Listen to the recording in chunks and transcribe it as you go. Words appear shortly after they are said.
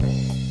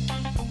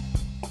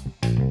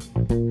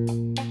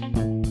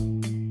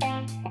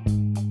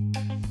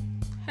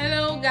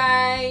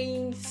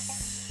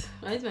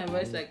Why is my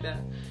voice like that?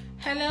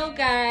 Hello,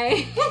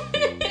 guys.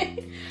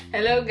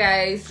 Hello,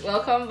 guys.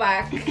 Welcome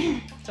back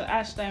to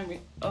Hash Time with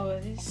all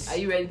this. Are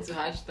you ready to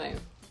Hash Time?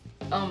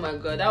 Oh my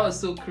god, that was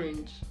so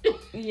cringe.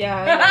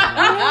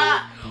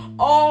 Yeah.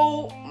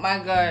 Oh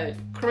my god,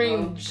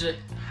 cringe.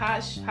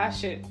 Hash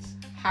it.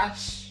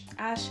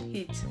 Hash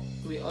it.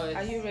 with us.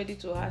 Are you ready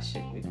to hash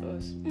it with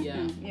us?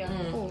 Yeah.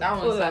 Yeah. Oh,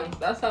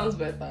 that sounds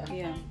better.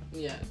 Yeah.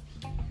 Yeah.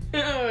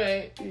 All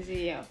right.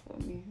 Easier for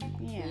me.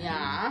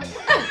 Yeah.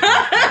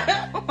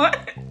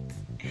 What?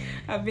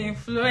 I've been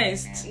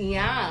influenced.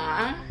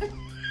 Yeah.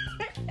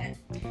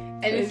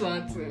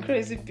 Anything.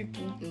 Crazy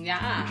people.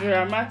 Yeah.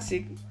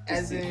 Dramatic.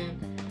 As in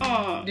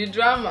Oh, the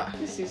drama.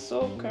 this is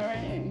so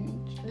cringe.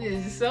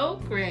 This is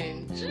so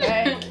cringe.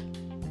 Like,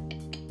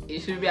 You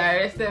should be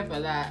arrested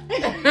for that.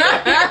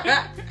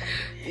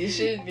 You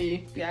should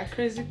be. they are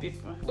crazy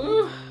people.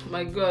 Oh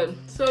my god.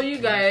 So you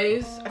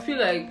guys, I feel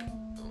like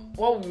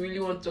what we really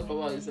want to talk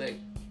about is like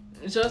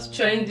just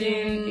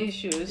trending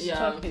issues, yeah,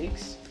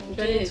 topics.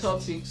 trending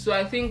topics. So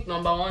I think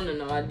number one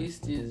on our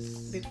list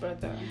is Big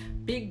Brother.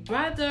 Big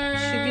Brother.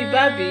 Should be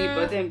Barbie,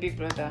 but then Big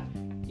Brother.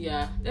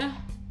 Yeah. Yeah.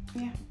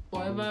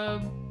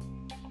 Whatever.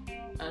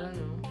 I don't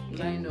know.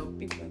 Line up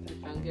Big Brother.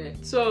 you can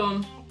get. So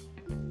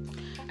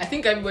I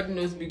think everybody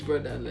knows Big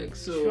Brother. Like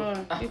so. Sure.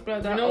 Big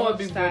Brother. You know what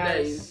Big Brother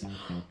is.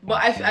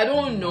 But I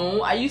don't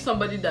know. Are you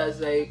somebody that's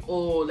like,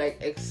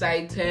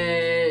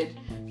 excited?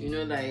 You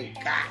know, like,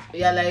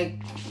 like,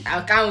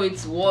 I can't wait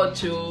to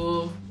watch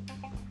you.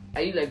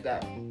 Are you like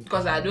that?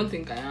 Because I don't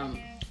think I am.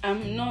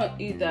 I'm not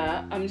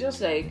either. I'm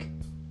just like,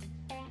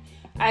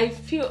 I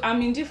feel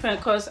I'm indifferent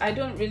because I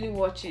don't really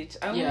watch it.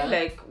 I only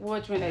like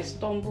watch when I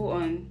stumble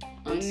on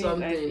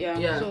something. It,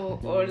 like, So,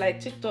 or like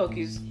TikTok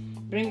is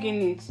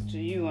bringing it to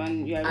you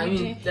and you are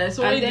reading. mean, there's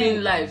only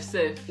doing live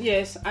safe.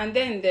 Yes, and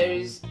then there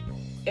is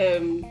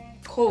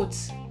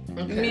quotes,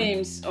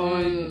 memes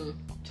on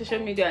social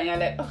media, and you're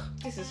like, oh,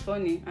 this is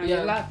funny, and you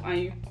laugh,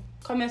 and you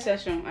comment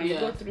section, and you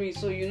go through it,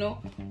 so you know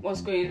what's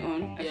going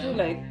on. I feel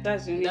like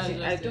that's the only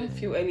thing. I don't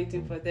feel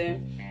anything for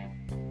them.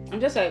 I'm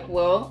just like,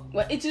 well,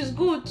 it is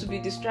good to be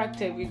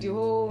distracted with the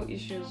whole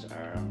issues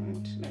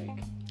around,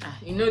 like.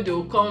 You know,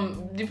 they'll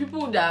come. The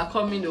people that are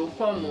coming, they'll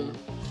come.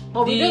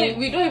 But we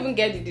don't even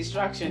get the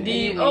distraction.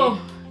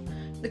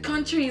 The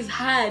country is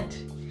hard.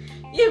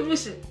 Yeah, we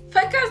should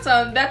focus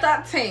on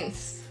better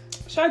things.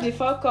 Shut the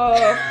fuck up.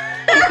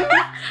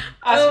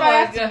 As far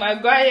as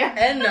Maguire.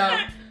 And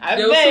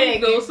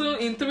they'll soon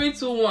in 3,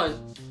 2,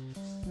 1.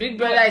 Big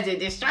Brother is a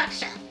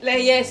distraction.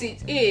 Like, yes,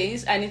 it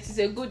is, and it is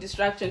a good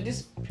distraction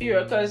this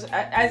period, because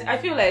I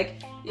feel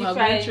like if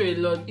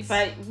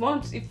I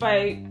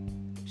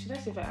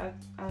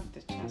have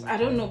the chance, I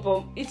don't know,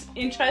 but it's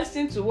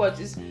interesting to watch.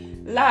 It's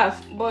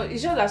laugh, but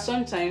it's just that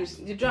sometimes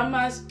the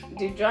dramas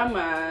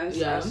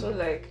are so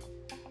like.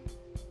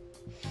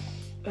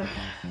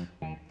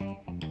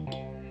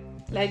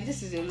 Like,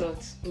 this is a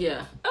lot.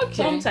 Yeah. Okay.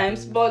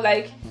 Sometimes, but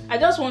like, I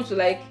just want to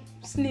like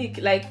sneak,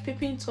 like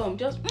peeping Tom,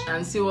 just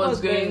and see what's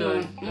going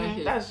on.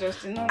 Okay. That's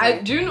just enough.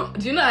 Do you know?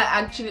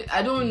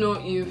 I don't know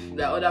if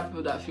there are other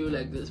people that feel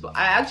like this, but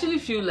I actually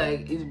feel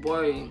like it's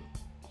boring.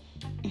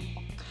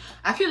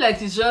 I feel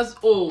like it's just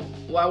we're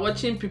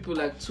watching people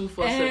like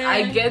 247.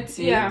 I get it.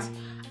 Yeah.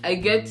 I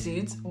get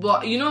it,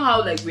 but you know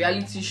how like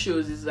reality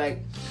shows is like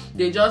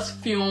they just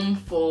film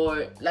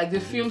for like they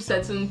film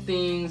certain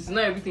things,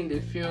 not everything they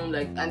film,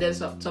 like, and then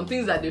some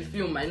things that they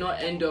film might not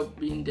end up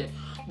being there.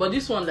 But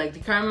this one, like, the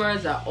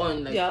cameras are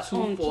on like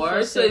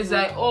 2-4, so it's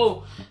like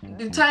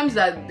the times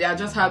that they are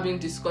just having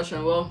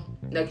discussion. Well,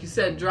 like you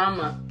said,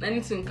 drama.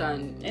 Anything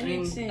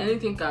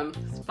can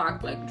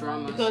spark like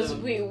drama. Because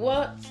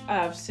what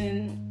I've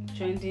seen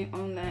trending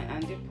online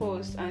and the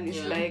post, and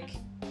it's like.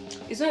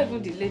 It's not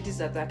even the ladies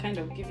that are kind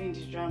of giving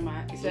the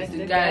drama. It's like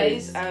the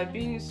guys are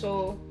being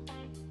so.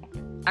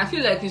 I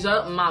feel like it's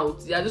just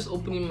mouth. They are just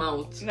opening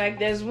mouth. Like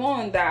there's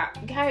one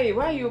that guy,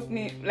 why are you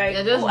opening? Like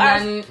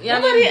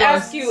nobody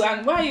asks you,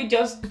 and why are you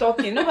just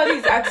talking? Nobody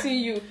is asking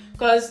you,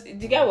 because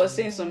the guy was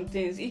saying some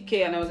things,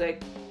 and I was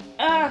like,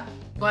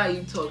 why are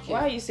you talking?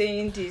 Why are you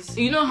saying this?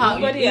 You know how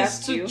it is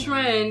to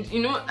trend.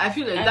 You know, I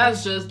feel like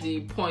that's just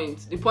the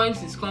point. The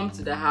point is come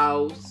to the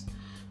house.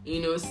 You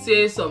know,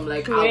 say some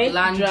like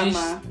outlandish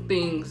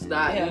things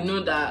that you know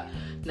that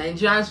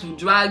Nigerians will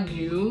drag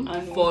you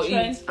for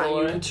it, and you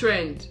will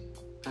trend,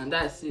 and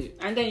that's it.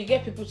 And then you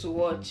get people to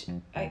watch.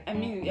 I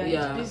mean,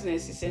 it's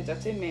business, it's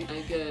entertainment.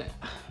 I get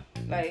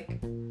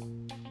like.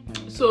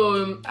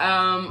 So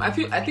I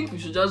think we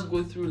should just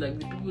go through like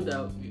the people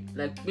that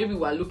like maybe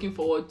we're looking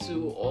forward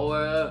to,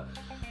 or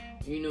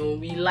you know,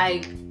 we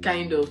like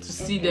kind of to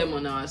see them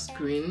on our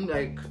screen.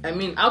 Like, I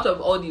mean, out of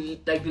all the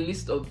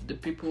list of the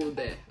people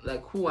there,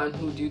 like who and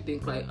who do you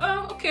think like,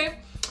 okay,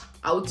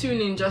 I'll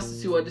tune in just to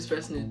see what this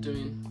person is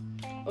doing?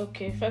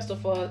 Okay, first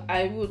of all,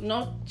 I would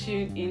not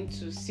tune in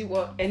to see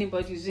what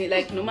anybody is doing,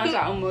 like no matter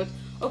how much.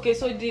 Okay,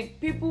 so the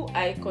people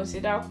I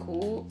consider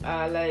cool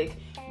are like,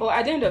 but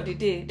at the end of the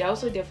day, they're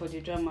also there for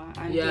the drama,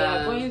 and they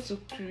are going to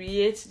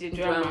create the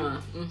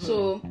drama. Mm-hmm.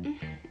 So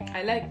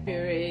I like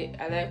Pere,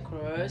 I like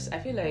Cross. I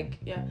feel like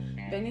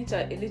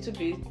Benita a little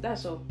bit.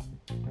 That's all.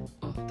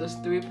 Oh, those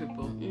 3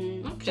 people.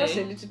 Okay. Just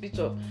a little bit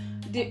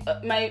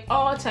of my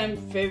all-time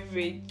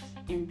favorite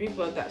in Big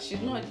Brother.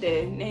 She's not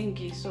there,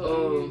 Nengi.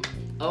 So.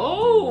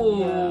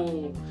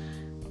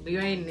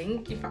 You're a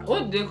Nengi fan.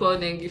 What do they call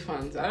Nengi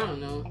fans? I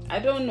don't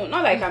know.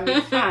 Not like I'm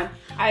a fan.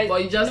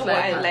 But you just know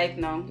like what her. I like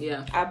now.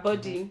 Yeah. Her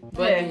body,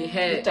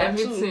 hair, the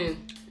tattoo, everything.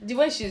 The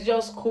way she's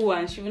just cool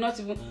and she will not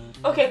even.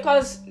 Okay,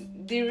 cause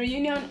the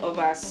reunion of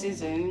our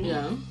season.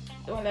 Yeah.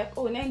 They were like,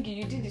 "Oh, Nengi,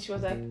 you did it." She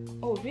was like,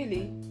 "Oh,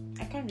 really?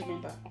 I can't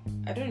remember.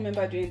 I don't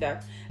remember doing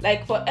that."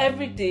 Like for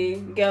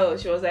everything, girl,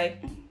 she was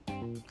like,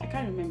 "I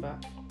can't remember.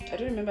 I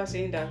don't remember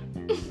saying that."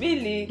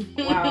 Really?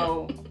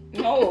 Wow.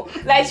 No.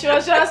 Like she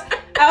was just.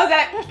 I was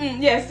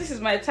like, yes, this is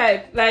my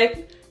type.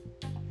 Like,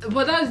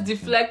 but that's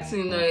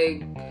deflecting.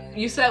 Like,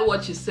 you said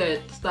what you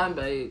said. Stand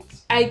by it.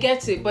 I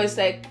get it, but it's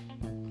like,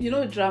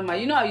 drama.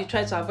 You know how you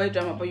try to avoid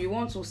drama, but you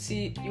want to watch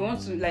it.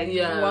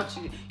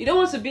 You don't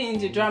want to be in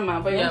the drama,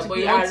 but you want to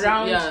be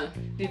around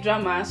the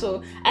drama.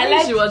 So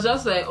she was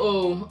just like,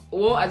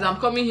 as I'm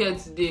coming here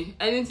today,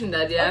 anything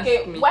that they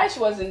ask me. While she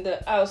was in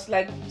the house,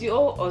 like the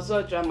whole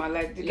Ozo drama,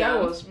 like the guy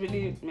was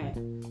really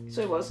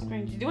so it was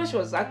cringy. The way she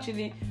was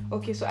actually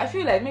okay. So I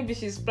feel like maybe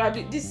she's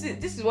probably this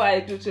is what I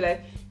do to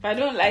like. If I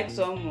don't like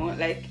someone,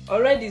 like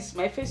already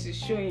my face is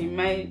showing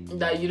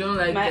that you don't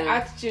like my them.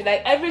 Attitude,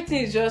 like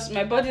everything is just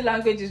my body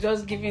language is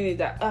just giving it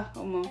that I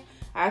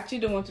actually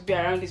don't want to be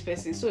around this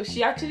person. So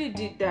she actually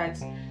did that.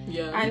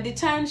 Yeah. And the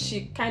time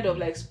she kind of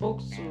like spoke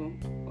to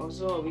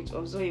Ozo,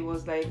 it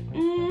was like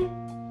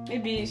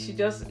maybe she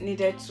just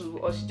needed to,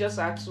 or she just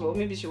had to, or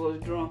maybe she was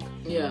drunk.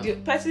 Yeah. The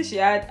person she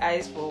had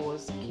eyes for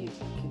was Kid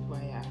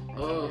Wire.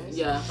 Oh,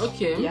 yeah,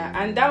 okay. Yeah,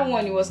 and that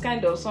one, it was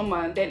kind of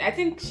someone. Then I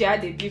think she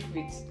had a beef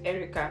with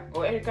Erica,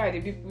 or Erica had a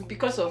beef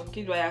because of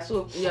Kid Wire.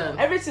 So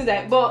everything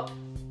that, but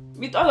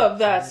with all of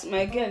that,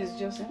 my girl is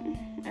just,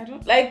 I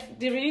don't like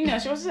the reunion.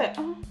 She was like,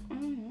 I don't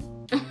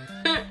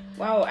know.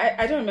 Wow,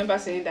 I don't remember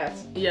saying that.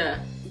 Yeah.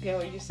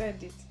 Girl, you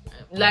said it.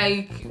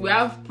 Like, we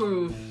have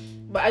proof.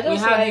 But I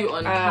just we have like, you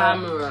on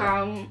camera.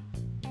 Calm.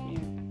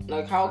 Yeah.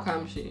 Like how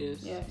calm she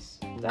is. Yes.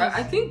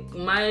 I think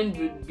mine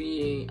would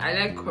be, I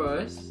like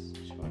Cross.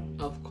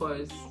 Of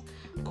course,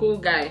 cool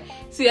guy.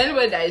 See,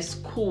 anybody that is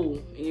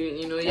cool,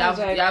 you have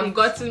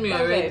gotten me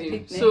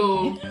already.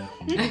 So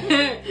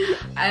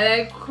I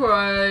like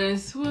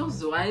Cross. Who else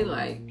do I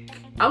like?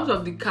 Out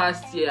of the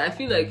cast here, I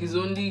feel like it's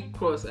only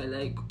Cross I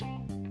like.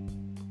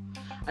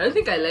 I don't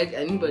think I like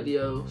anybody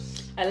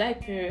else. I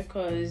like Pierre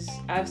because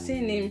I've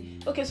seen him.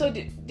 Okay, so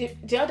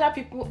the other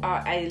people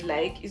I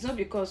like, it's not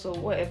because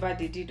of whatever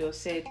they did or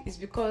said. It's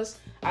because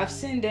I've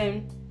seen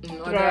them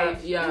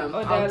thrive.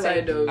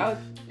 Outside of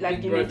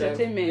like in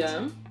entertainment.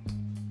 Yeah.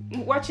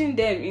 Watching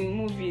them in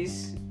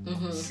movies,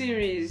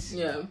 series.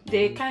 Yeah.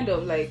 They kind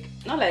of like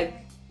not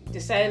like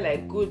decided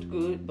like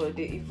good, but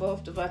they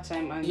evolved over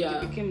time and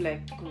they became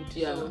like good.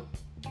 Yeah. So.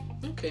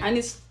 Okay. And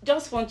it's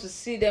just fun to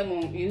see them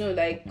on,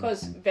 like,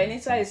 because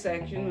Vanessa is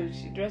like,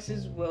 she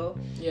dresses well.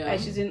 Yeah. Like,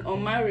 she's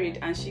unmarried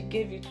and she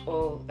gave it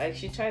all. Like,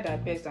 she tried her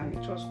best and it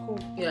was cool.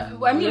 Yeah.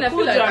 Well, I mean, I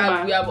feel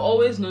like we have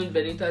always known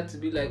Vanessa to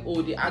be like,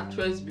 the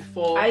actress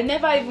before. I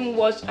never even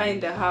watched her in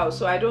the house,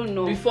 so I don't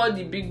know. Before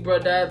the Big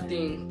Brother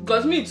thing.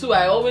 Because me too,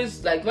 I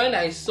always, like, when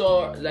I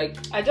saw, like,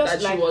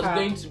 that she was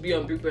going to be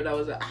on Big Brother, I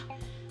was like,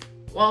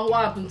 well,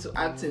 what happened to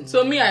acting?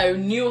 So me, I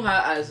knew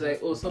her as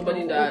like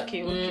somebody that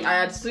okay. I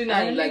had seen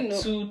her in like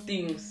 2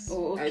 things.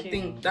 Oh, okay. I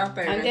think that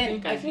time. And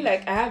then I feel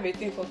like I have a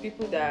thing for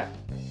people that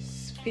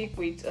speak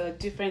with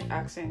different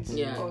accents.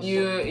 Yeah, also.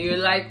 You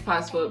like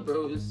passport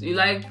bros. You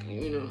like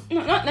No,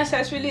 not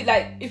necessarily.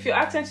 Like if your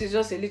accent is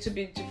just a little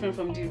bit different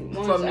from the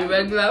ones from the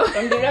regular.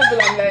 From the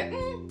regular, I'm like.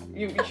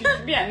 You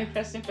should be an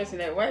interesting person.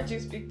 Like, why do you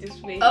speak this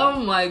way?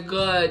 Oh my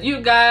god, you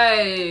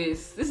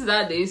guys! This is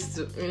how they used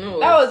to, That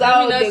was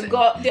how they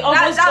got. They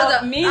almost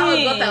got me. That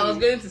was what I was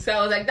going to say.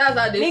 I was like, that's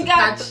how they used to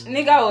catch.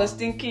 Nigga was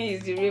thinking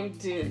he's the real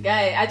deal,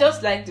 guy. I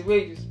just like the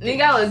way you speak.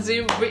 Nigga was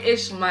doing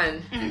British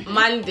man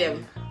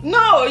them.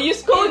 No, you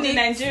schooled in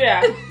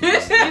Nigeria. You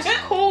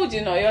schooled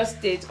in your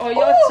state or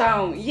your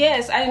town.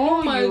 Yes, I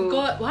know you. Oh my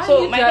god! Why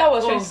so my dad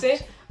was trying to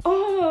say.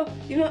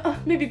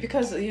 Maybe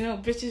because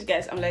British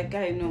guys. I'm like,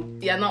 guy, no.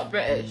 You're not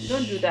British.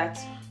 Don't do that.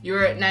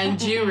 You're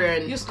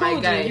Nigerian. You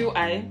schooled in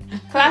UI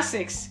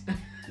classics.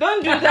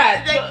 Don't do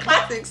that.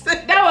 Classics.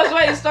 That was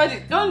why you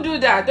studied. Don't do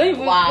that. Don't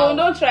even. Wow.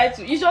 Don't try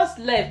to. You just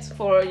left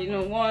for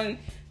one.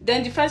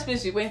 Then the first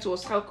place you went to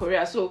was South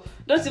Korea. So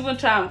don't even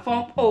try and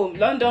form.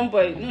 London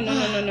boy. No.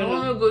 I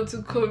want to go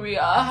to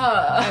Korea.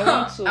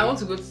 I want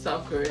to go to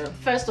South Korea.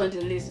 First on the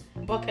list.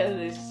 Bucket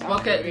list.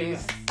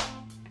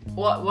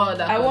 What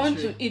other country? I want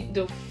to eat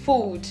the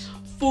food.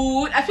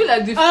 I feel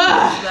like the food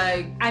is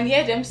like, and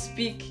hear them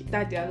speak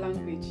their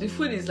language. The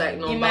food is like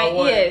number in my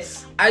one.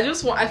 ears. I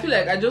feel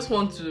like I just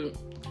want to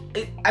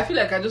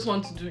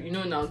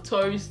do now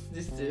tourist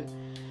this thing.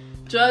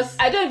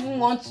 just I don't even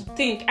want to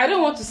think. I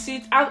don't want to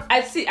sit.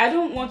 I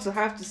don't want to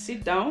have to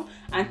sit down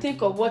and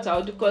think of what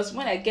I'll do, because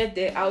when I get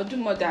there, I'll do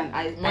more than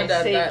I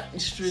say. That.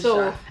 It's true,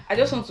 so I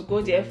just want to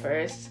go there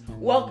first,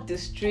 walk the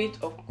street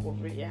of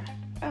Korea.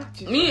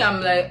 Me,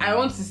 I'm like, I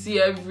want to see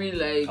every,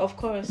 like, of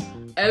course,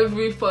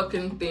 every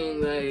fucking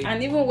thing, like,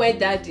 and even wear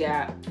that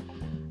their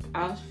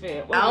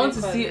outfit. I want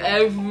to see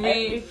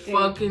everything.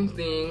 Fucking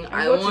thing.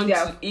 I want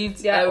to eat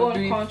their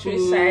every own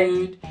countryside.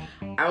 food.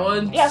 I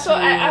want so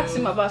I asked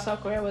him about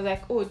South Korea. I was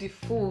like, oh, the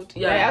food.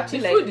 Yeah, I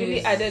actually the food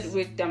really added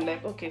weight. I'm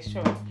like, okay,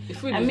 sure. The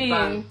food I is mean,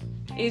 bad.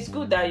 it's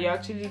good that you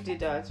actually did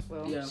that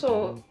well. Yeah.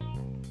 So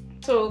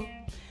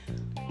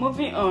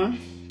moving on.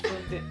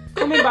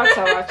 Coming back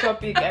to our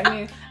topic, I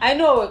mean, I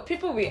know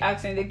people will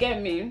ask and they get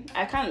me.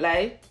 I can't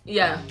lie.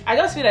 Yeah. I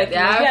just feel like you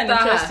must be an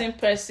interesting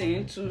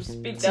person to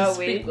speak that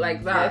way.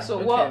 Like that. Yeah, so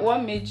okay.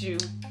 what made you?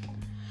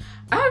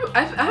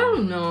 I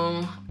don't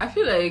know. I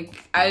feel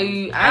like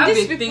I have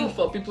a thing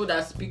for people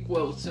that speak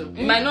well too.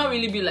 It might not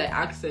really be like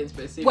accents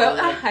per se. Well,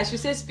 like, I should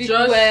say speak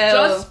well.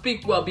 Just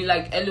speak well. Be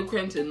like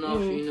eloquent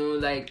enough. You know,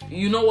 like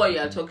you know what you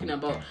are talking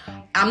about.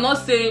 I'm not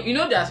saying, you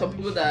know, there are some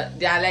people that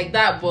they are like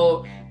that,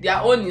 but their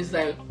own is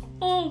like,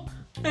 oh,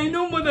 I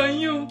know more than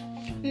you.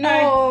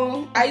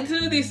 No, I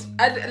do this.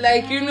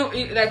 Like you know,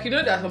 there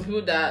are some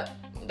people that's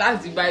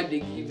the vibe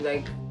they give.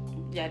 Like,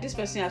 yeah, this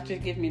person actually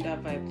gave me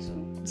that vibe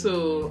too.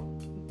 So,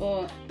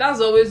 but that's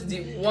always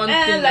the one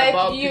thing like,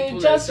 about you people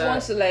just like that.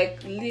 want to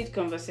like lead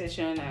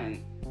conversation,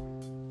 and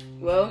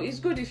well, it's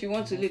good if you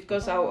want to lead,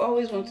 because I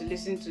always want to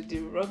listen to the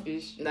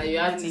rubbish that you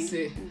have to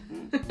say.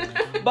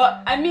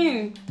 But I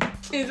mean,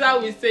 it's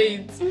how we say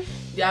it.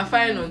 They are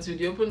fine until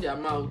they open their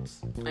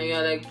mouths and you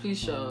are like, please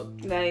shut up.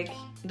 Like,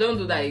 don't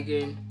do that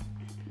again.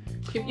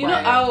 Keep you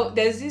quiet. know how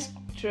there's this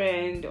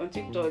trend on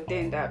TikTok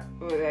then that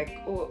was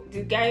like, oh,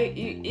 the guy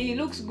he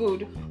looks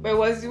good, but it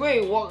was the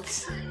way he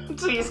walked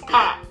to his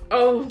car.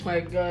 Oh my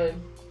god.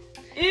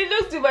 He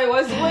looked good, but it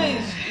was the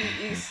way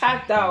he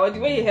sat down or the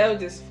way he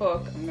held his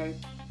fork. I'm like,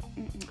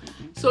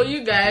 so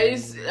you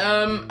guys,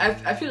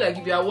 I feel like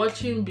if you are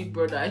watching Big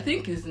Brother, I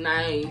think it's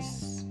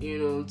nice, you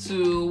know,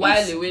 to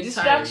while away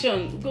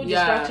distraction, time. good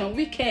distraction,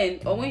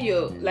 weekend, or when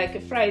you're like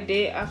a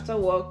Friday after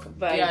work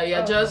vibe. Yeah,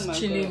 you're just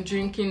chilling, God.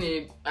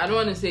 Drinking I don't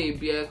want to say a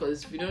beer,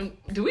 because we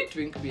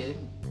drink beer?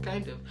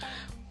 Kind of.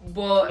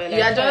 But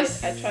well,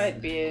 I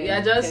tried beer.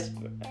 Yeah, just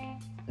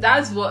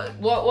that's what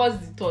was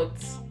the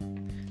thoughts?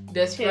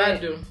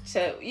 Desperado.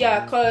 So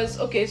yeah, cause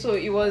okay, so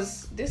it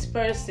was this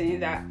person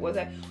that was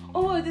like,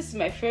 oh, this is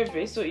my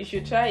favorite, so you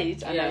should try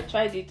it. And I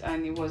tried it,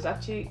 and it was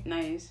actually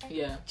nice.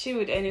 Yeah,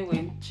 chilled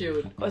anyway.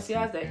 Chilled. Cause it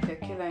has like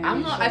tequila.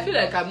 I feel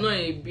like I'm not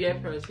a beer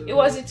person. It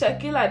was the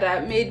tequila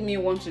that made me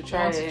want to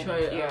try it.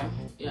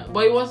 Yeah,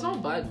 but it was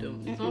not bad though.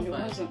 It's not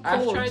bad.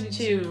 I've tried it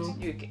too.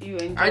 You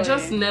enjoy I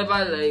just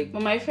never like.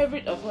 But my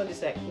favorite of all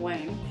is like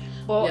wine.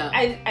 But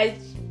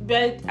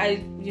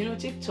I read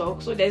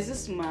TikTok. So there's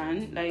this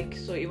man, like,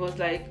 so it was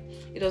like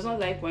he does not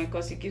like wine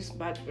because he gives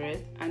bad breath,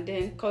 and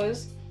then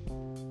because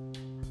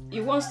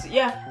he wants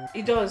to,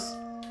 he does.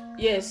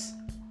 Yes.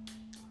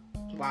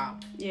 Wow.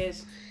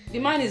 Yes. The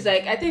man is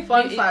like, I think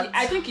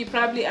I think he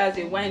probably has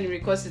a winery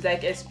because he's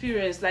like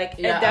experienced, like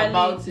elderly,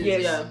 about it.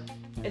 Yes,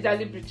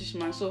 elderly British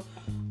man. So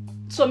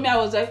me, I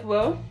was like,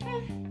 well,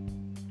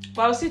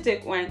 but I'll still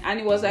take wine.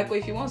 And he was like, well,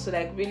 if he wants to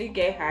like really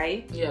get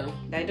high,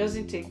 that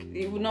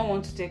he would not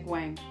want to take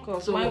wine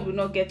because wine would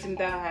not get him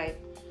that high.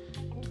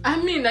 I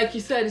mean, like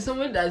you said, it's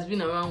somebody that's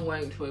been around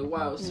wine for a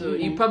while, so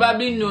he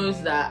probably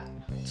knows that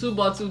 2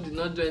 bottles did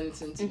not do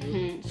anything to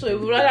me. So he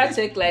would rather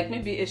take like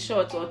maybe a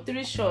shot or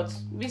 3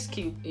 shots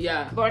whiskey,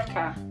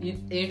 vodka.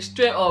 You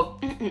straight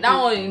up.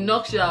 That one, it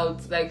knocks you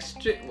out like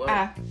straight.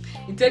 Well,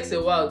 it takes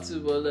a while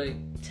too, but like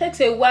takes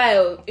a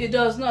while. It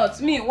does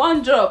not. Me,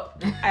 1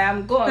 drop, I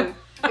am gone.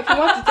 If you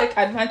want to take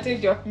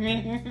advantage of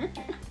me.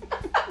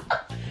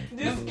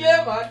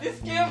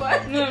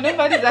 Disclaimer. No,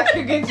 nobody's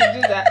actually going to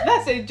do that.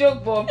 That's a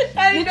joke, but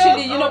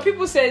literally, you know,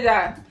 people say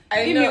that.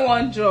 Give me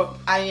 1 drop.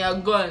 And you're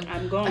gone.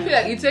 I'm gone. I feel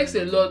like it takes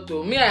a lot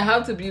though. Me, I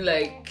have to be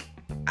like,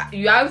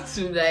 you have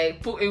to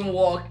like put in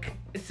work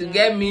to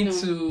get me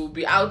to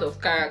be out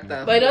of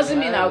character. But it doesn't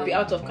mean I'll be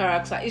out of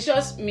character. It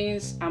just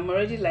means I'm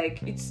already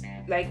like, it's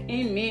like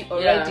in me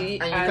already.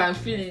 And you can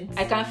feel it.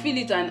 I can feel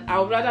it, and I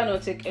would rather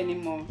not take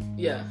anymore.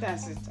 Yeah.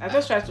 That's it. I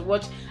just try to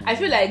watch. I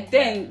feel like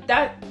then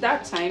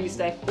that time is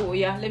like, oh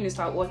yeah, let me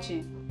start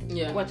watching.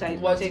 Yeah. What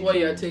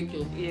you're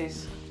taking.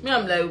 Yes. Me,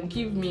 I'm like,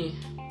 give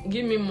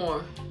me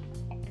more.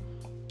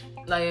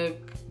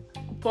 Like,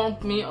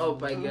 pump me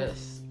up, I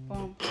guess.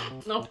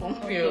 Not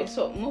pump me up.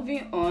 So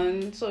moving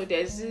on. So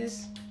there's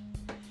this.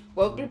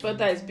 Well, Big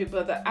Brother is Big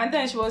Brother, and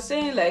then she was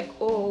saying like,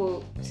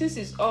 oh, since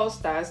it's All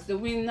Stars, the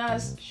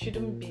winners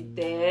shouldn't be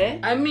there.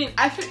 I mean,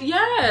 I feel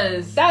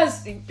yes.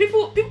 That's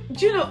people.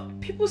 Do you know?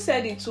 People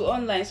said it too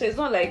online, so it's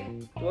not like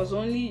was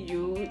only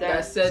you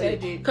that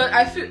said it.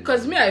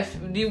 Because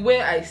the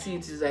way I see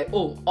it is like,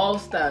 oh, all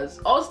stars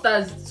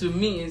to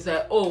me is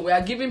like, oh, we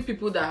are giving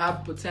people that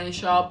have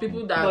potential,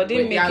 people that but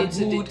they make are it good,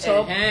 to the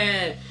top,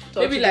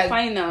 maybe like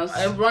finals,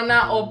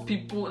 runner up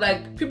people,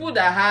 like people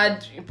that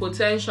had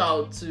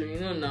potential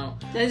to now.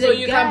 There's so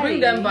you can bring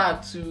them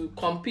back to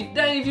compete.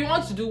 Then if you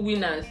want to do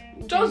winners,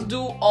 just do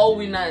all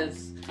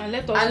winners. And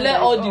let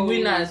all the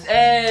winners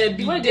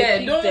be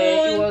there.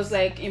 It was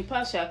like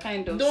impartial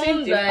kind of.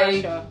 Because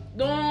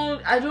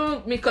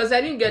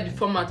I didn't get the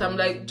format. I'm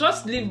like,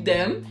 just leave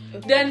them.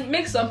 Okay. Then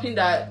make something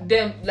that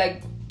them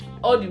like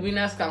all the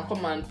winners can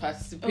come and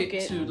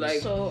participate to. Like,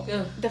 so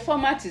the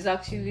format is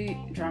actually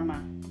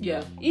drama.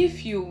 Yeah.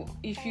 If you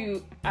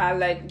are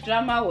like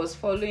drama was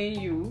following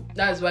you,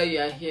 that's why you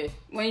are here.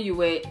 When you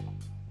were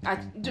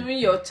during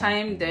your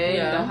time there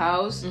in the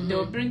house,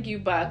 they'll bring you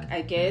back,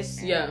 I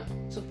guess. Yeah.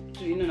 To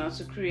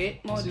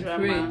create more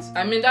drama.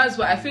 I mean, that's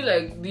why I feel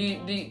like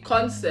the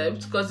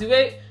concept, because the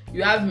way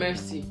you have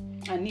Mercy,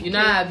 you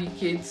now have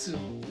Ike too.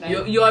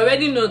 Like, you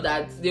already know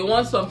that they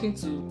want something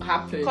to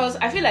happen. Because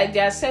I feel like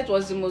their set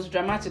was the most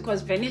dramatic.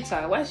 Because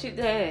Venita, why is she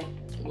there?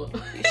 Well,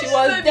 she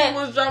was there. The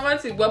most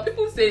dramatic. But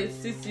people say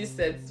Sissy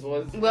set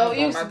was it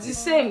was the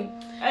same.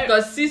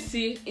 Because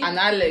Sissy and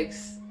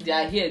Alex, they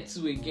are here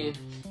too again.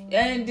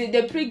 And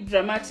they pick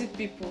dramatic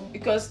people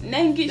because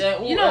Nengi,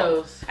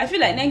 I feel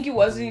like Nengi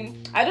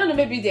wasn't. I don't know.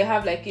 Maybe they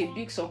have like a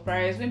big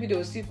surprise. Maybe they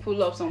will still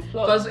pull up some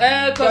plot. Because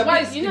why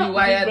is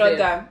Kidiwaya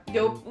there?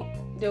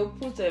 They'll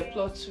put a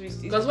plot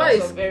twist. Because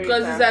it's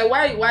like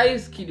why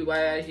is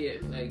Kidiwaya here?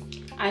 Like,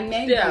 and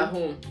Nengi, stay at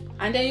home.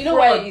 And then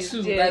why he's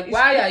too. There. Like,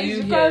 why are you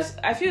here? Because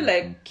I feel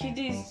like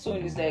Kidi's son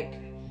is like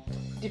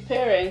the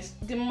parents,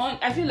 the money.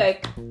 I feel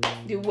like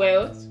the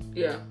wealth.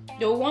 Yeah.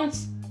 They want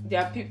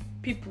their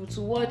people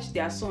to watch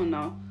their son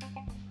now.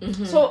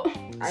 So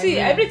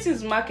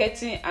everything's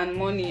marketing and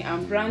money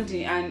and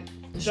branding and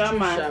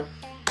drama.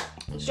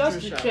 Just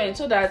the trend,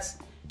 so that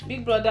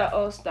Big Brother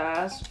All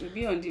Stars will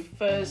be on the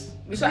first.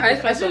 So I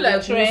feel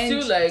like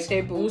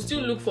we'll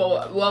still look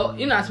forward. Well,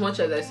 in as much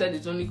as I said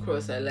it's only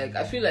Cross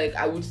I feel like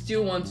I would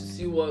still want to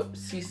see what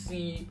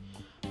CC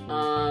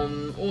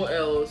who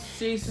else?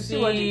 CC, to see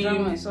what the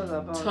drama is all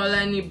about.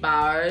 Tolani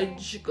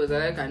Barge, because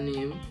I like her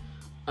name.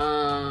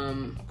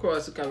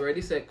 Cross, I've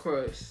already said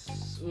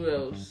Cross. Who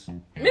else?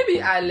 Maybe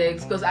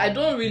Alex, because I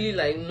don't really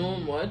know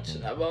much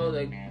about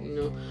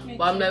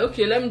but I'm like,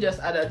 okay, let me just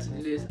add that to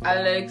the list.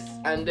 Alex,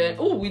 and then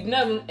we'd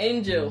never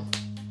Angel,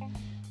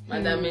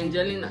 Madam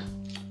Angelina.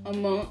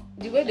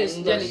 The way they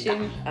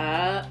slut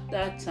her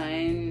that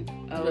time,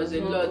 was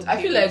a lot.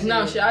 I feel like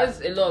now she has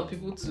a lot of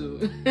people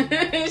to.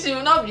 She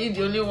will not be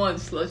the only one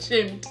slut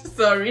shamed.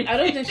 Sorry. I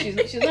don't think she's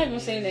not even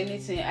saying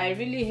anything. I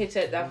really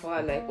hated that for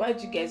her. Like, why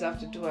do you guys have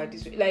to do her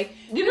this way? Like,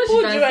 she can't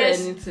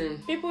say anything.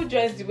 People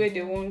dress the way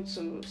they want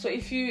to. So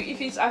if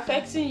it's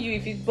affecting you,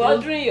 if it's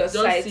bothering your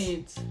sight, see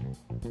it.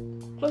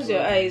 Close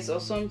your eyes or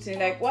something.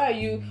 Like, why do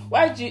you?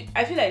 I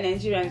feel like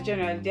Nigerians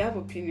generally, they have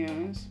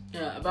opinions.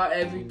 Yeah, about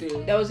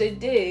everything. There was a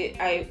day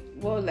I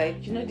wore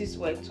this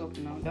white top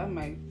now. That's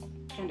my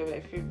kind of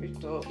favorite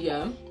top.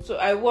 Yeah. So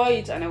I wore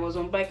it and I was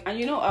on bike, and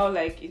how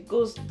it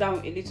goes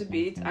down a little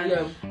bit,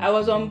 and I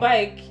was on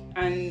bike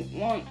and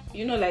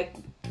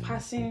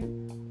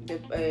passing the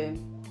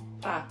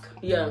park.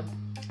 Yeah.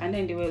 And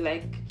then they were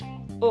like,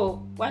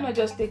 "Oh, why not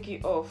just take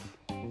it off?"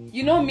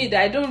 You know me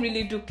that I don't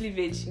really do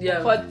cleavage.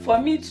 Yeah. For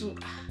me to,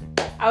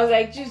 I was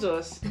like,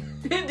 Jesus,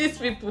 these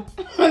people,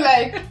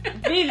 like,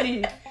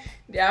 really,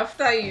 they're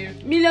after you.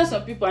 Millions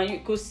of people, and you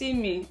could see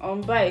me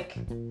on bike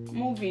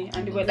moving,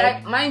 and they were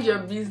like, mind your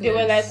business. They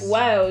were like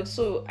wild.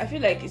 So I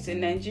feel like it's a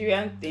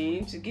Nigerian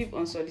thing to give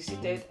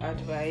unsolicited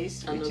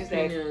advice, which is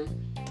like,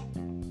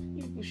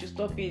 we should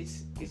stop it.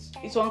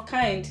 It's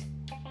unkind.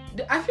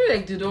 I feel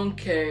like they don't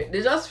care.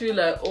 They just feel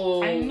like,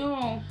 oh, I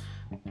know.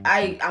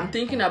 I'm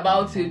thinking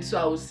about it, so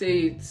I will say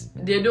it.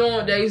 They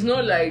don't. There is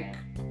no like.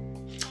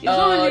 It's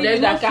not only you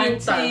that can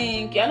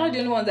think. You're not the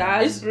only one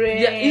that has brain.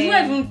 It's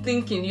not even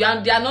thinking. They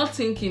are not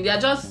thinking. They are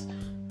just.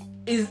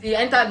 It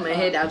entered my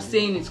head. I'm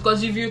saying it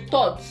because if you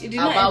thought it did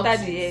not about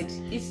enter the head.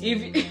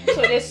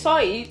 So they saw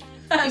it.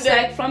 It's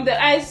then, like from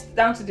the eyes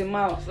down to the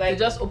mouth. Like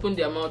they just open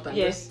their mouth and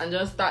just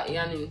start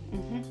yarning.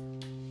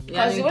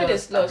 Because the way they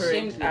slut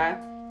shamed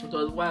her. It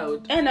was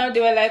wild. And now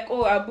they were like,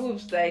 "Oh, our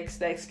boobs like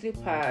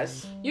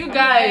slippers." You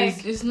guys,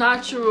 like, it's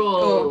natural.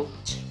 Oh.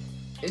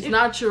 It's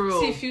natural.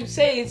 See, if you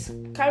say it's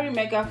carry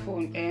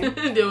megaphone,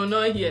 they will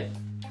not hear.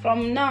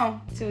 From now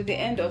till the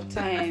end of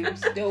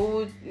times, they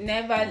would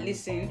never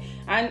listen.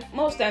 And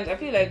most times, I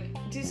feel like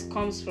this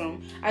comes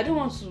from. I don't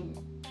want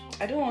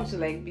to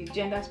like be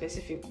gender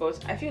specific, but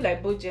I feel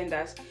like both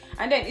genders.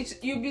 And then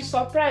you'll be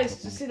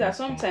surprised to see that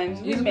sometimes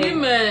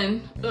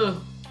women.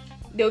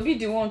 They'll be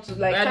the one to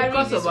like carry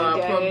because this of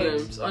our head,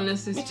 problems,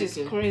 honestly which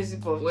speaking. Is crazy,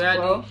 but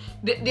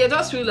they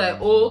just feel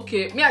like, oh,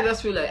 okay. Me, I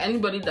just feel like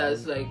anybody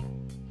that's like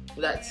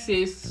that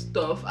says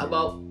stuff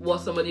about what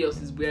somebody else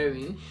is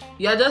wearing,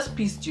 you're just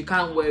pissed you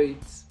can't wear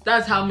it.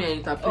 That's how me I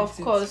interpret it. Of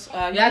course,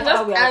 you're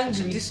just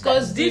angry.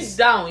 Discuss deep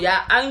down,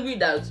 you're angry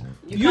that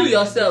you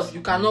yourself,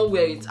 you cannot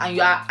wear it, and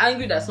you are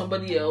angry that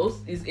somebody else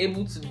is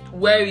able to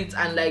wear it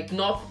and like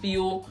not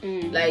feel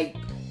like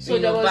so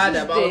there was bad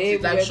this about day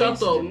it. Like we were shut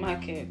going up. to the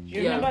market.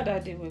 You remember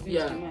that day we were going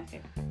to the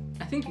market?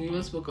 I think we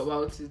even spoke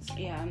about it.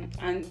 Yeah,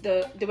 and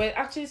they were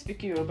actually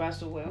speaking Yoruba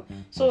so well.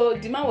 So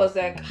the man was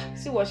like,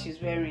 see what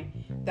she's wearing.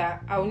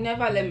 That I will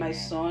never let my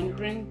son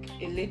bring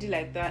a lady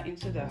like that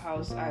into the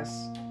house as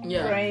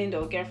friend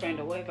or girlfriend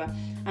or whatever.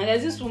 And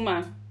there's this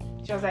woman.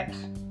 She was like,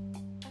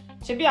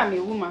 Shebi, I'm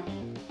a woman.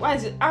 Why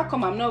is it? How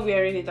come I'm not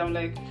wearing it? I'm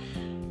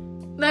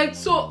like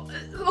so.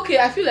 Okay,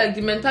 I feel like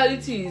the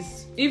mentality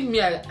is if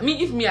me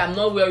I'm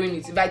not wearing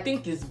it. If I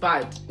think it's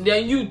bad,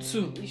 then you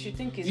too. You should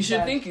think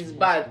it's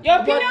bad. Your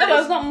opinion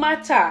does not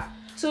matter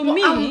to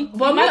me.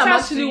 I'm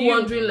actually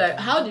wondering like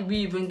how did we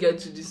even get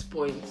to this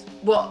point?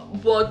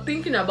 But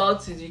thinking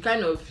about it, you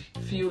kind of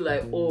feel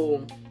like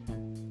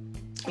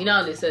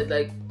they said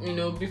like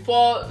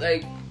before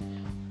like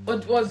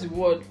what's the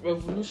word,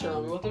 revolution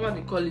or whatever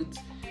they call it.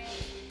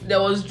 There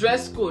was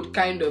dress code,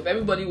 kind of.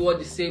 Everybody wore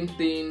the same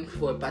thing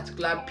for a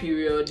particular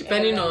period,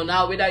 depending on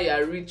how whether you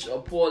are rich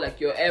or poor,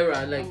 like your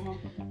era, like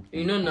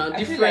now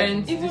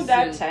different. Like even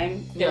that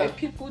time, there were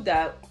people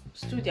that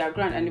stood their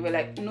ground and they were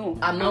like, "No,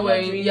 I'm not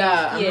wearing."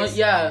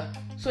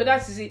 So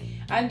that is it.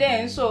 And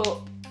then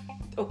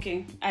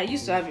okay, I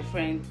used to have a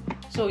friend.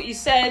 So he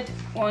said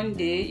one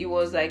day he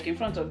was like in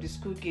front of the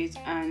school gate,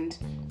 and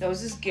there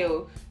was this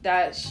girl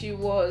that she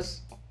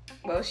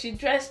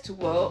dressed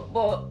well,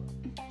 but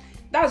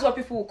that's what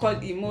people would call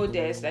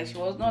immodest. Like she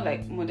was not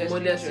like modestly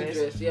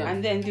dressed.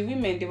 And then the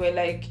women, they were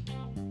like,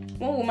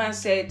 one woman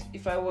said,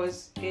 if I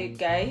was a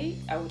guy,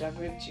 I would have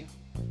raped you.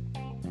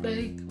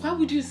 Like, why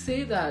would you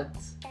say that?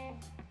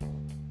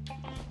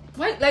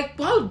 Why? Like,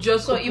 why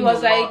just? So it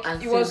was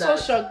like, he was so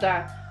shocked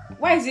that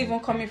why is it even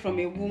coming from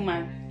a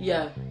woman?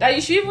 Yeah. That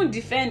you should even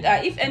defend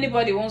her. If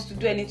anybody wants to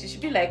do anything, you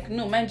should be like,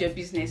 no, mind your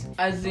business.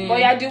 As in, but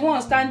you're the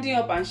one standing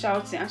up and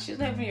shouting, and she's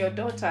not even your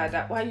daughter.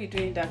 That why are you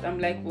doing that? I'm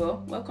like,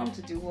 well, welcome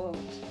to the world.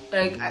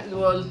 Like,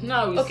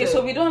 now okay,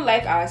 so we don't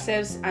like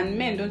ourselves, and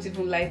men don't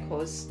even like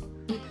us.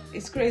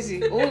 It's crazy.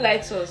 Who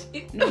likes us?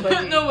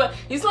 Nobody. No,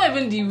 it's not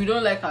even we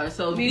don't like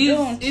ourselves. We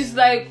don't. It's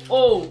like,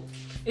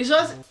 it's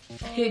just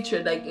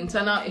hatred, like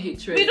internal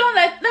hatred. We don't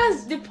like.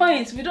 That's the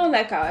point. We don't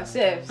like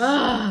ourselves.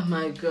 Oh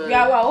my god. We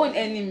are our own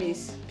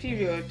enemies.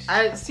 Period.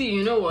 I see.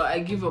 You know what? I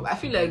give up. I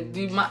feel like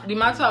the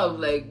matter of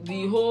like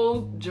the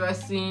whole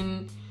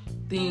dressing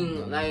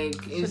thing,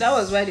 like. So that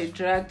was why they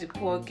dragged the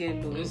poor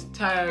girl. It's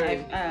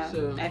tiring.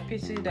 I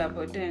pity that,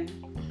 but then.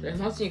 There's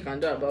nothing you can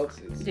do about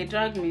it. They've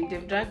dragged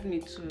me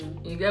to.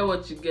 You get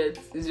what you get.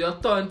 It's your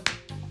turn.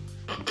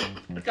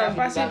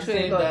 Pass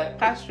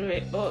through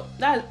it. But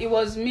it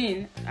was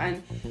mean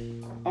and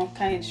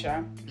unkind,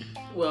 sure.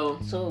 Well.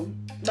 So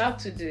back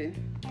to the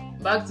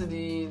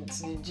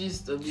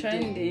gist of the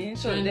trending.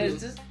 So there's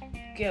this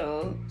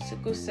girl,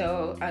 sickle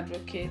cell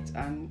advocate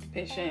and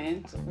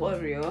patient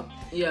warrior.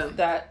 Yeah.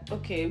 That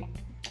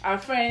our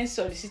friends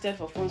solicited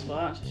for funds for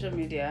her on social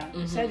media.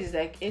 Said it's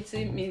like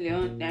 80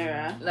 million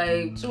naira,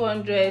 like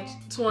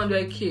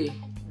 200k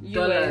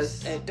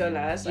US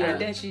dollars, yeah.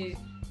 And then she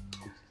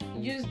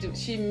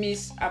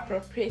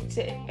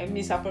misappropriated.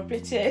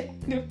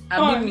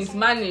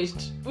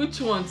 Mismanaged. Which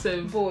one,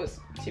 sir? Both.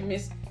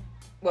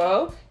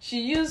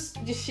 She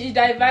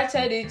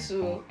diverted it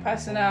to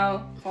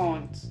personal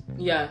funds.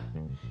 Yeah.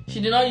 She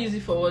did not use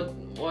it for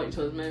what it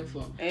was meant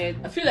for. I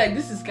feel like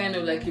this is kind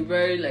of like a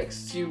very like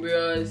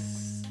serious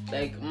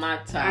like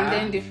matter. And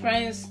then the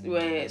friends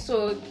were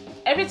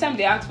every time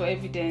they asked for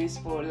evidence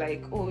for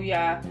like,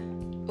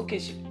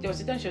 there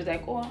was a time she was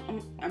like,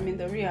 I'm in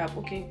the rehab.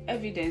 Okay,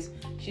 evidence.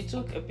 She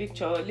took a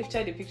picture,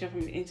 lifted the picture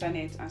from the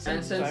internet and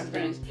sent it to her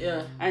friends.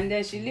 Yeah. And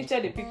then she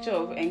lifted the picture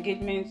of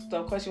engagement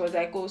stuff because she was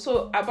like,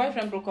 so her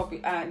boyfriend broke up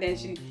with her. And then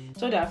she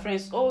told her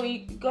friends, he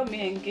got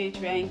me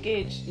engaged. We are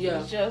engaged.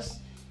 Yeah.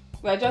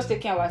 We are just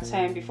taking our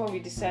time before we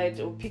decide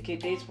to pick a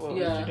date for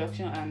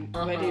introduction and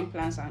wedding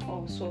plans and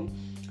all. So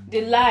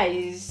the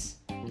lies,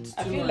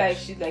 I feel like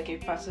she's like a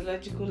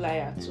pathological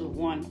liar to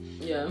one.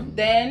 Yeah.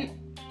 Then,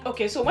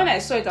 so when I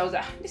saw it, I was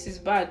like, this is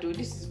bad, though.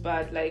 This is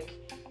bad. Like,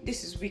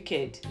 this is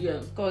wicked. Yeah.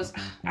 Because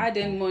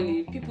adding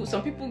money,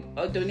 some people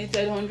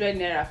donated 100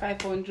 naira,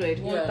 500,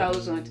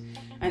 1,000,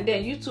 and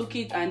then you took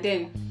it, and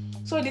then.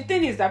 So the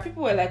thing is that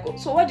people were like,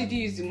 so what did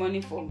you use the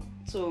money for?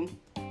 So,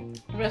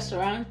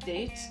 restaurant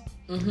date,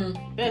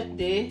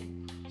 birthday.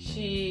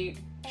 She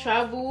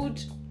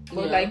traveled,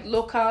 but like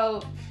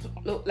local,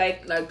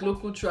 like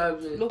local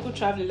traveling. Local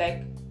traveling,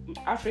 like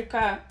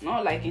Africa,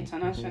 not like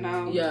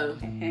international. Yeah.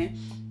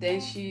 Then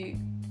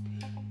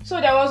so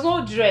there was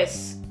no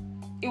dress.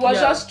 It was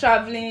just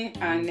traveling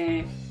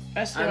and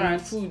restaurant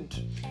and food.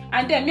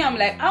 And then I'm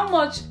like,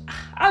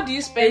 how do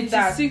you spend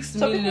that? 86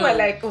 million. People were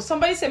like,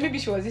 somebody said maybe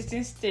she was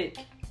eating steak.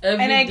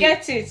 And I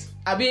get it.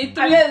 I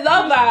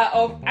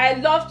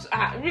loved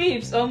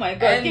ribs. Oh my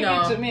god, give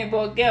it to me,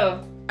 but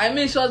girl. I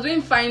mean, she was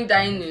doing fine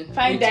dining.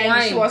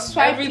 She was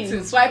swiping.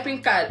 Everything,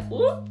 swiping card.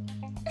 Ooh.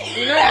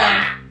 You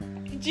know.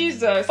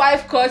 Jesus.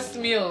 5-course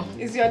meal.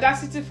 It's the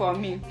audacity for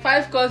me.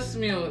 5-course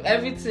meal.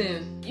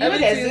 Everything. You know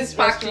there's Everything this is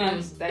packing.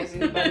 restaurant that is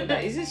in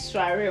Ibadan. Is it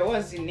soiree or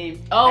what's the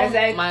name? Oh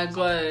like, my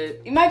god.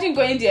 Imagine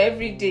going there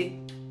every day.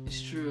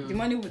 It's true. The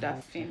money would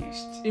have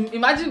finished.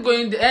 Imagine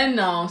going there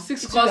now,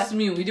 6-course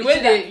meal. The way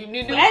they do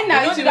it there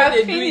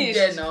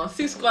now,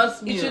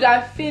 6-course meal. It should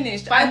have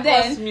finished.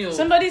 5-course meal.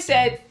 Somebody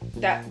said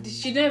that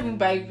she don't even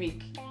buy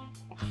wig.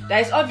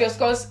 That is obvious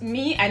because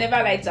me, I never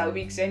liked her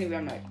wigs anyway.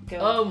 I'm like,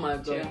 girl, oh my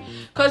god.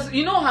 Because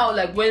you know how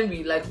like when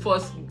we like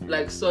first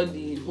like saw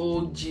the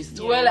whole gist,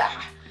 well, like,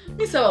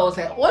 Miss I was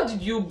like, what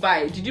did you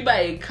buy? Did you buy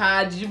a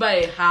car? Did you buy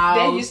a house?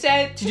 Then you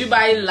said, did you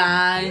buy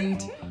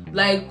land?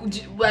 Like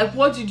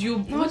what did you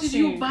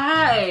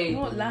buy?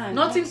 No land.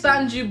 Nothing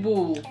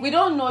tangible. We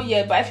don't know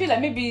yet, but I feel like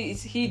maybe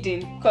it's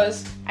hidden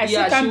because I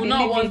still can't she will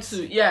not want it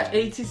to. Yeah,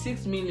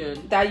 86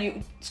 million. That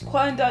you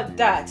squandered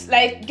that.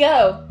 Like,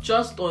 girl,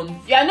 just on.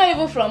 You are not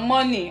even from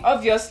money,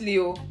 obviously.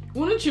 Oh,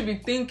 wouldn't you be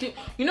thinking?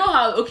 You know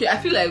how? Okay, I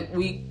feel like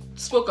we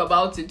spoke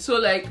about it. So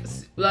like,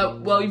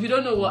 well, if you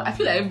don't know what, I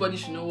feel like everybody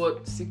should know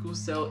what sickle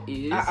cell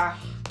is.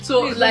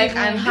 So please, like,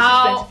 and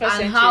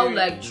how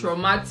like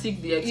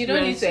traumatic the experience. You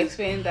don't need to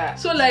explain that.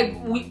 So like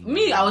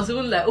I was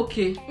even like,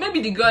 okay,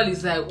 maybe the girl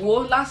is like,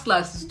 well, last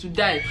is to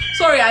die.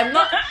 Sorry, I'm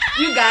not.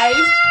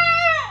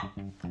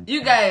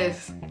 You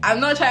guys, I'm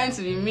not trying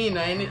to be mean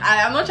or anything.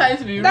 I'm not trying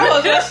to be rude. That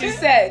was what she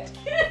said.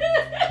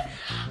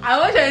 I'm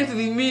not trying to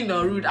be mean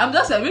or rude. I'm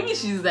just like, maybe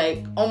she's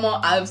like,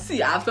 I've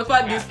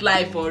suffered this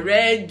life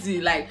already.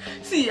 Like,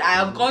 see, I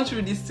have gone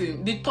through this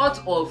thing. The thought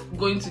of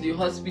going to the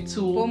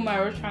hospital, bone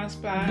marrow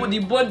transplant,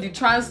 the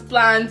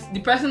transplant,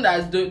 the person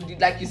that's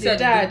like you said,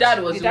 the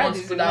dad was the one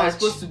that was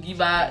supposed to give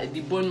her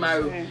the bone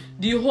marrow. Yeah.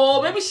 The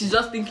whole, maybe she's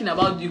just thinking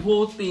about the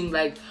whole thing,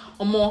 like,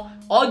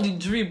 all the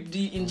drip,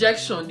 the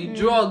injection, the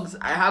drugs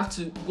I have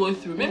to go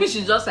through. Maybe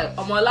she's just like,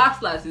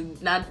 last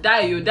is not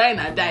die, you die,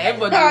 not die.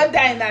 Everybody all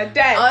die, not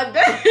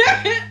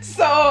die.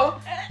 So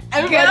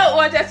everybody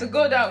wanted to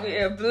go down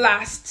with a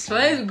blast. So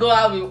let's go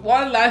out with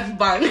one life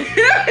bang.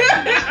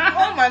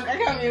 Oh my god, I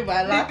can't believe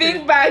I laughed. The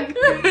big bag.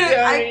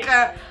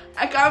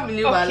 I can't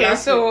believe I laughed. Okay,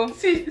 so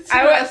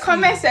I read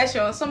comment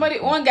section.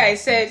 One guy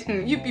said,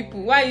 you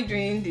people, why are you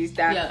doing this?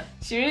 That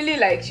she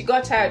really she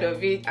got tired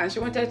of it and she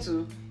wanted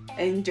to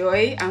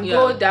enjoy and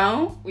go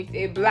down with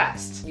a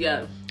blast.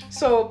 Yeah.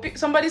 So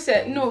somebody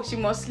said, no, she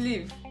must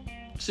leave.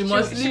 She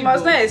must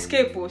not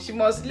escape. She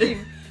must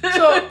leave.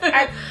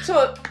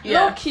 So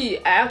low key,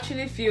 I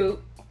actually feel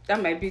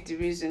that might be the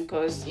reason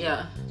because she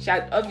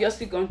had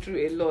obviously gone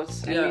through a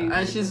lot.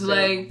 And she's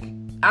like,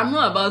 I'm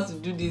not about to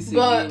do this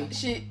again.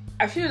 But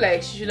I feel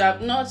like she should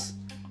have not.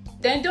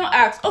 Then don't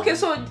ask. Okay,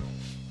 so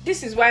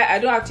this is why I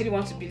don't actually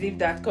want to believe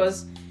that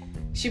because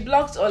she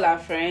blocked all her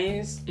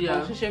friends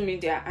on social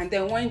media and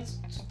then went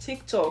to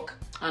TikTok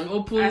and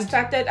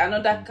started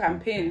another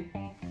campaign,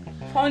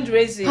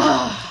 fundraising.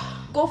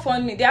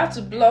 GoFundMe. They have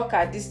to block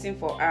her this thing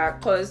for her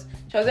because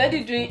she was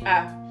already doing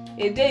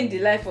a day in the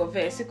life of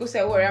her sickle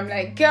cell warrior. I'm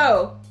like,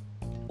 girl.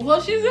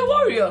 Well, she's a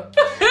warrior.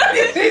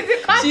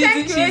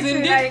 she's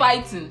indeed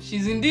fighting.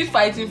 She's indeed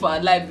fighting for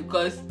her life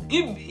because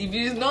if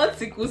it's not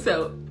sickle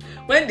cell,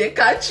 when they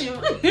catch you,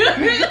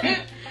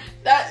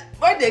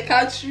 when they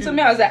catch you. So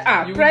me, I was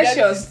like,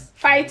 Precious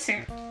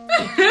fighting.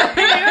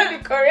 The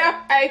Korean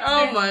fighting.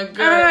 Oh my god.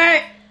 I'm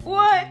like,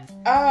 what?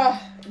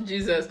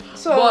 Jesus.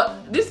 So,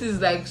 but this is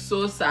like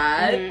so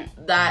sad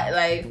that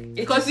like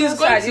because it's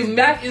going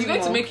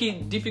to make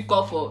it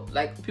difficult for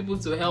like people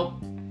to help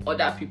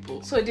other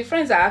people. So the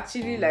friends are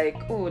actually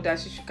like, that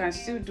she can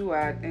still do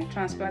her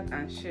transplant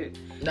and shit.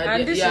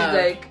 And this is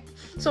like,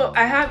 so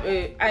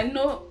I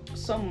know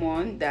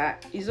someone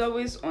that is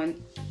always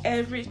on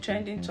every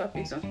trending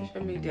topics on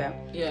social media.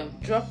 Yeah.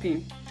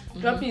 Dropping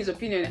his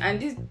opinion,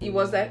 and it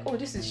was like,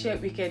 this is sheer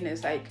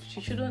wickedness. Like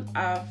she shouldn't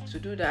have to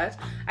do that.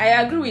 I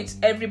agree with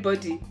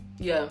everybody.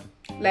 Yeah.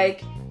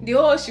 Like the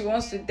whole she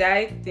wants to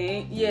die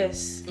thing.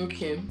 Yes.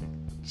 Okay.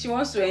 She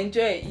wants to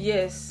enjoy it.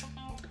 Yes.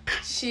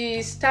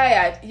 She's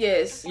tired.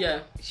 Yes.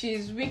 Yeah.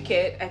 She's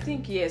wicked. I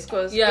think yes,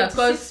 because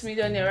 6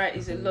 million naira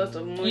is a lot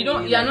of money.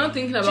 You're not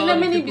thinking about. Do you know how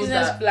many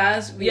business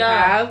plans we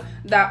have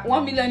that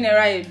 1 million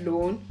naira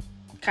alone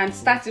can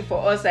start it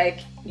for us?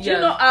 Like, do you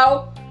know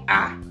how?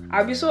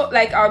 I'll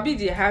be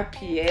the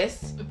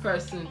happiest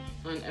person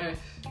on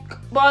earth.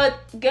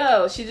 But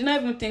girl, she did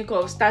not even think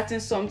of starting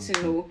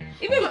something. No,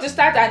 even to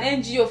start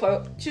an NGO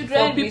for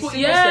children for people.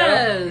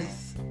 Yes.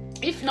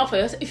 If not for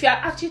yourself, if you are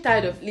actually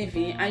tired of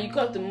living and you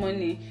got the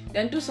money,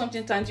 then do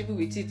something tangible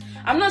with it.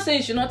 I'm not saying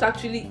you should not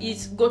actually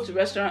eat, go to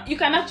restaurant. You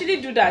can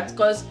actually do that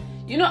because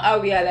you know how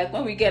we are like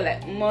when we get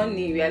like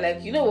money, we are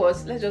like, you know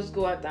what? Let's just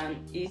go out and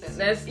eat.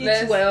 Let's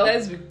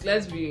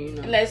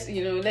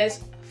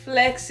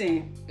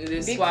flexing.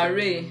 The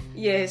soiree.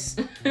 Yes.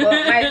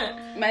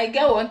 But my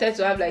girl wanted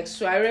to have like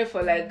soiree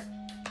for like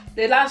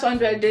the last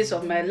 100 days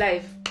of my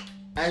life.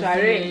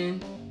 Soiree.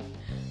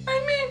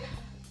 I mean,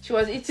 she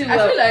was eating well.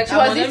 I feel like she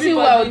was eating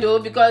well though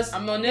because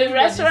the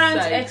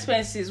restaurant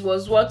expenses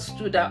was what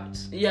stood out.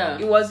 Yeah.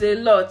 It was a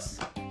lot.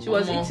 She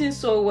was eating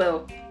so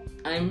well.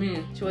 I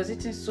mean, she was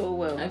eating so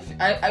well.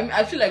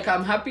 I feel like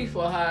I'm happy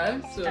for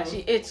her. So and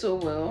she ate so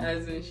well.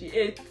 As in, she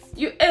ate.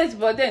 You ate,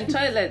 but then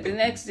toilet the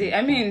next day.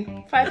 I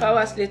mean, 5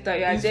 hours later,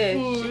 you are there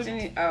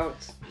shitting it out.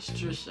 It's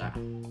true, Sha.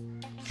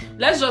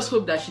 Let's just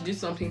hope that she did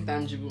something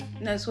tangible.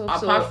 Let's hope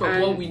apart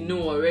from what we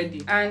know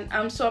already. And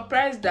I'm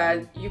surprised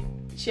that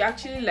she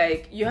actually,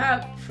 like, you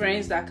have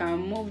friends that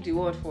can move the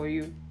world for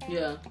you.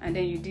 Yeah. And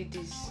then you did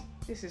this.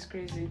 This is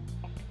crazy.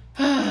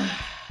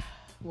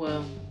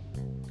 Well,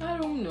 I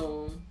don't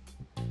know.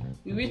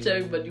 We wish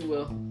everybody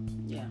well.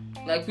 Yeah.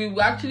 Like, we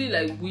actually,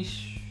 like,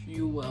 wish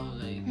you well.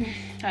 Like,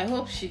 I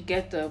hope she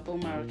get the bone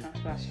marrow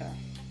transplant.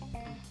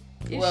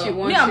 If she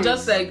wants I'm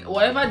just like,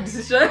 whatever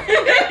decision.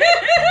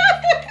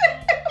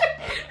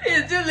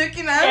 You're still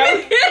looking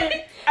at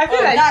me. I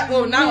feel like that.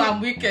 Oh, now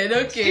I'm wicked.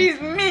 Okay.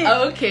 She's mean.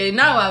 Okay,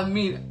 now I'm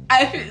mean.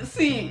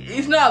 See,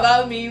 it's not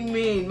about me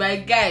mean, my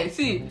guy.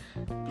 See,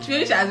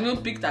 she has even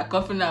picked her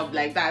coffin up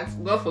like that.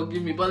 God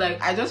forgive me, but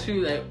like, I just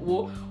feel like,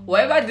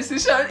 whatever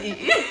decision it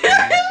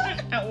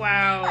is.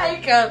 Wow.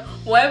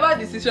 Whatever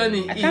decision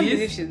it is. I can't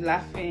believe she's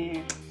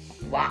laughing.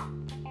 Wow.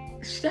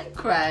 Should I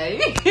cry?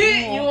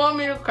 You want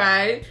me to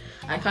cry?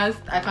 I can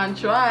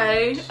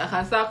try. I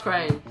can start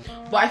crying.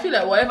 But I feel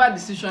like whatever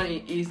decision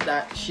it is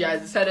that she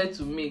has decided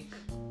to make,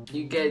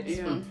 you get,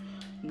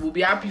 we'll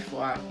be happy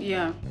for her.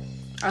 Yeah.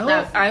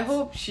 I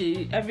hope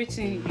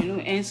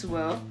everything ends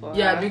well for her.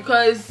 Yeah,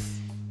 because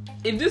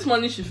if this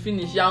money should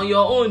finish, you're on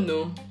your own,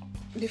 no.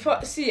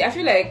 I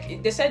feel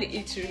like they said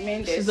it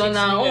remained there. She's on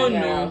her own,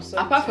 no.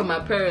 Apart from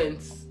her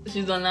parents,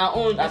 she's on her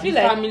own. I feel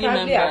like family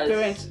probably members. Her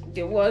parents,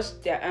 they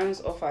washed their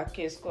hands off her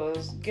case,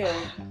 because girl,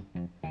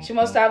 she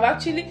must have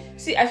actually.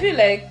 See, I feel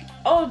like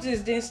all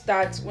this didn't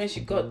start when she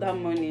got that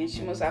money.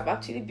 She must have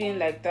actually been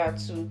like that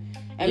too.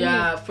 I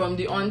mean, from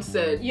the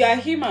onset. You are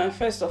human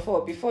first of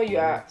all before you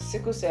are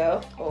sickle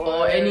cell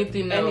or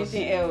anything else.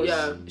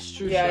 Yeah, it's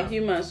true. You are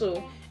human,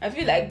 so I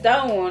feel like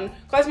that one.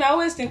 Cause I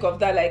always think of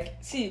that. Like,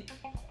 see,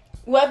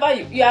 whoever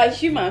you are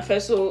human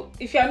first. So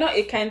if you are not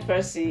a kind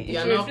person,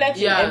 it reflects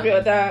in every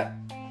other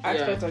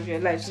aspect of your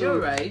life. So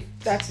you're right.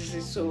 That is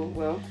it. So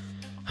well,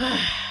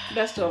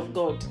 best of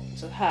God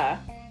to her.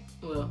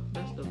 Well,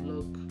 best of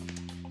luck.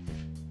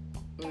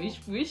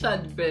 Wish her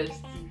the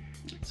best.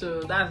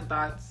 So that's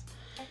that.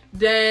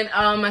 Then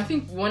I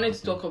think we wanted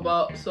to talk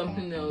about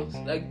something else,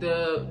 like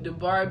the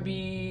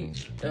Barbie.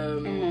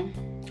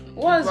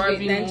 What's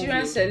with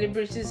Nigerian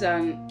celebrities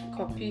and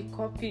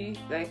copy?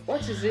 Like,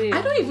 what is it?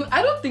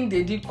 I don't think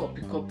they did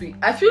copy.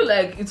 I feel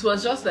like it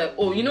was just like,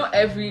 all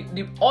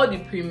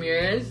the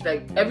premieres,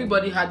 like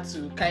everybody had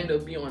to kind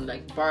of be on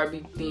like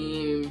Barbie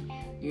theme,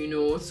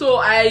 So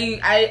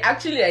I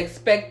actually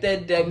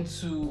expected them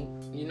to,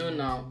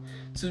 now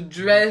to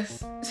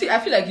dress. See, I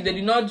feel like if they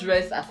did not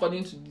dress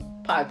according to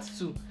part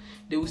 2,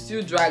 they will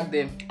still drag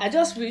them. I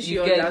just wish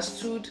you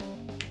understood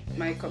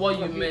what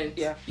you meant.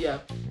 Yeah.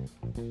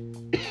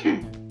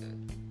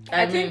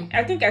 I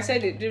think I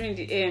said it during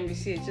the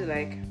AMBC too.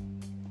 Like,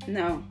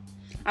 no,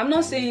 I'm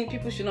not saying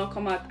people should not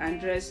come out and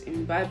dress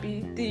in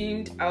Barbie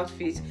themed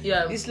outfits.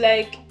 Yeah, it's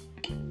like,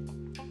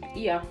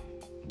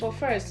 but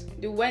first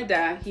the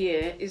weather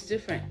here is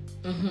different.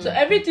 So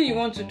everything you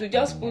want to do,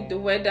 just put the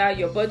weather,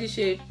 your body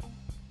shape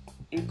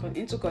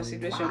into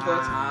consideration.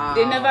 But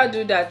they never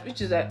do that,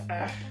 which is like.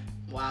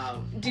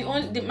 Wow.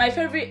 My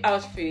favorite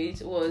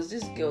outfit was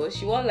this girl.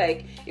 She wore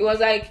like, it was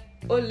like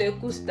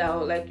Oleku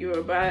style, like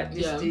Yoruba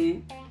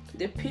thing.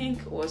 The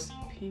pink was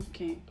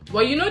pinking.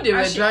 But they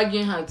were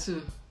dragging her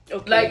too.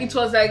 Okay. Like it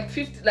was like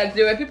 50. Like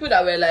there were people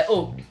that were like,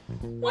 "Oh,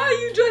 why are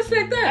you dressed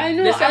like that?" I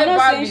know. They said I'm not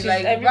Barbie,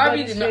 saying like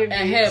Barbie did not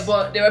hair,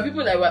 but there were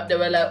people that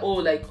were like, "Oh,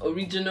 like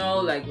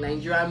original, like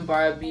Nigerian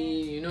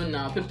Barbie."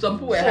 Now some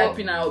people were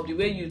hyping her up the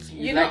way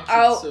you know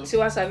how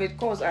Tiwa Savage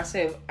calls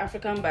herself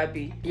African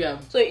Barbie. Yeah.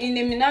 So in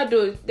the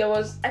Minado, there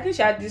was, I think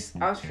she had this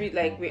outfit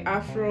like with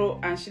afro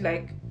and she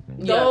like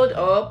dolled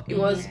up. It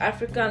was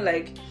African.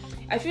 Like,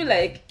 I feel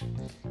like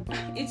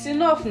it's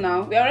enough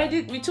now.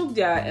 We took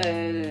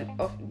their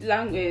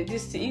language,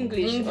 this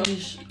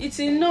English. It's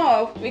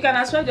enough. We can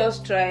as well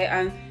just try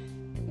and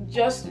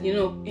just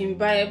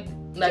imbibe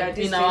like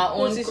in our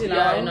own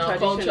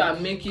culture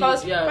and make it.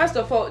 Because first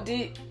of all,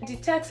 the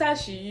textile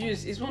she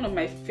used is one of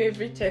my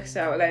favorite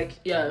textile. Like,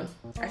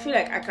 I feel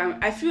like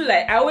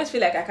I always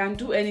feel like I can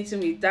do anything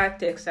with that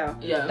textile.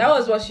 Yeah, that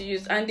was what she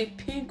used, and the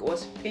pink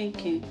was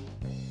pinking.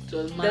 It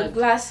was mad. The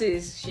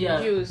glasses she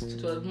used.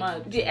 It was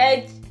mad. The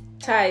head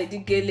tie, the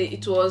gele,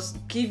 it was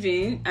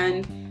giving,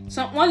 and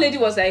one lady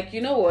was like, you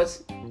know what?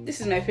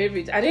 This is my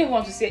favorite. I don't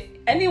want to say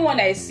anyone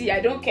I see.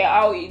 I don't care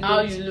how you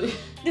look.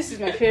 This is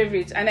my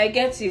favorite, and I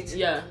get it.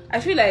 Yeah.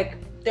 I feel like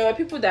there were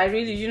people that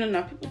really,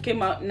 now people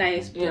came out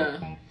nice. But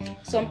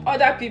some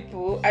other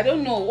people, I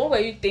don't know. What were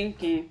you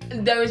thinking?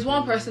 There is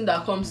one person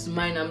that comes to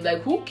mind. I'm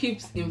like, who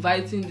keeps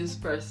inviting this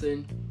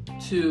person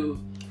to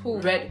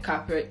red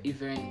carpet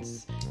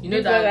events?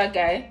 Big Brother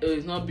guy? Oh,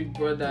 it's not Big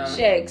Brother.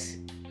 Shegs.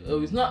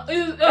 Oh, it's not.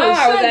 I was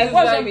like,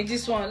 what's wrong with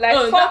this one?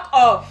 Like, fuck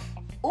off.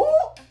 Who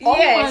Oh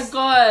Yes. my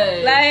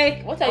god.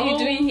 Like, what are you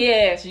doing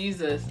here?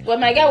 Jesus. Well,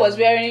 my guy was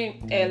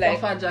wearing like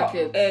puffer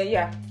jacket.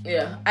 Yeah.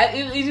 Yeah.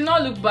 It did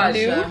not look bad,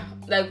 Blue? Sha.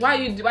 Like, why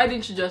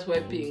didn't you just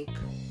wear pink?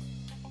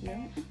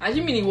 Yeah. I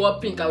mean, he wore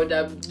pink. I would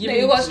have given.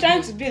 No, he was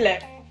trying to be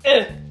like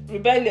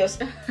rebellious.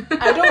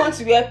 I don't want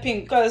to wear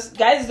pink because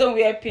guys don't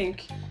wear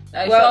pink.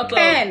 Like, well, shut up.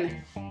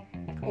 Ken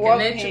wore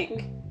Ken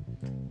pink.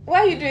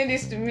 Why are you doing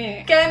this to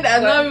me? Ken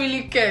that's Well, not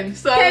really Ken.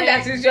 Sorry. Ken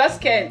that is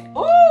just Ken.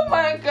 Oh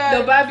my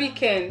god. The Barbie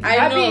Ken. I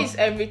Barbie know. is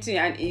everything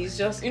and he's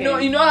just Ken.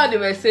 You know how they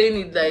were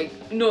saying it,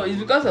 like, no, it's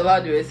because of how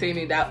they were saying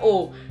it that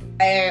all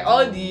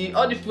the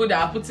people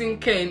that are putting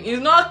Ken,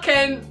 it's not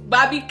Ken,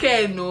 Barbie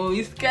Ken, no,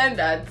 it's Ken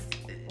that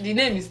the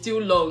name is still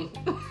long.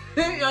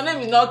 Your name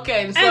is not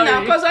Ken, sorry. And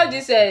now because all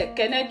this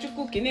Kenneth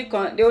Chukwu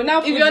Kinikon, they will now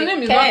put if your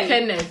name is Ken. not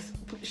Kenneth,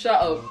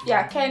 shut up.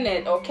 Yeah,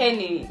 Kenneth or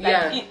Kenny.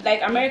 Like,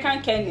 like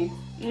American Kenny.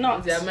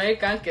 Not The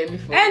American Kenny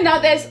for and now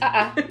there's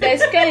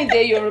Kenny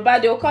the Yoruba,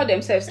 they'll call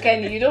themselves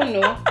Kenny. You don't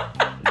know.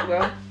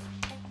 Well,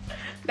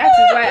 that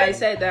is why I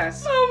said that.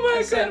 Oh my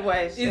I god. said why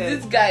I said.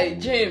 Is this guy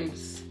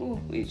James? Who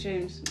is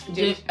James?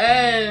 James.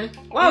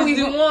 Why he's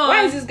we? the one.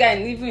 Why is this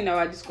guy even in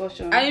our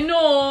discussion? I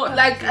know,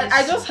 like yes.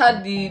 I just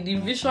had the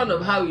vision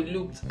of how he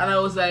looked, and I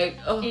was like,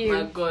 oh Ew.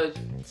 my god,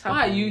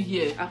 why are you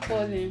here?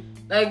 Appalling.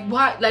 Like,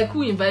 why? Like,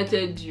 who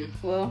invited you?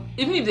 Well,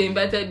 Even if they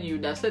invited you,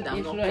 that said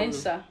I'm not coming.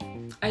 influencer.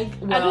 I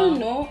don't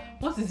know.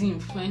 What is he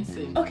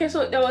influencing? Okay,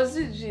 so there was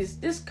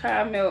this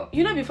caramel.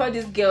 You know, before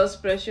this girl's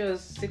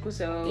precious sickle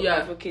cell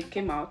advocate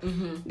came out,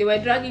 they were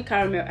dragging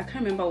caramel. I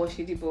can't remember what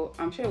she did, but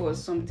I'm sure it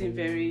was something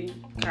very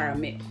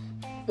caramel.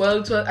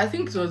 Well, I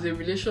think it was a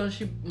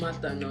relationship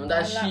matter now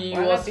that she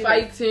Wala was be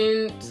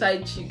fighting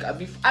side chick.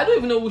 I don't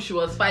even know who she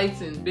was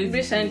fighting. Basically.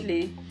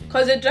 Recently.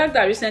 Because they dragged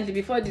her recently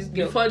before this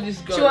girl.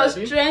 She was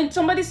trained.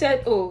 Somebody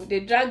said, oh, they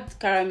dragged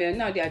caramel.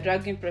 Now they are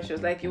dragging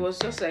Precious. Like, it was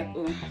just like,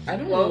 oh. I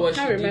don't know what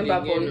she did again.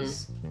 But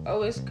it's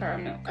always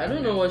caramel. I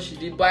don't know what she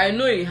did, but I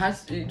know it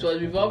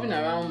was revolving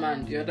around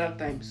man the other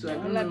time. So I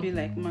don't know. Be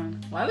like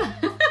man.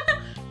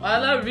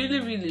 Wala really,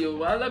 really,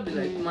 Wala be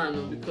like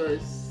man,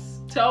 because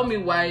tell me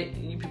why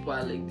you people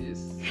are like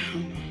this.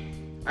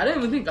 I don't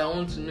even think I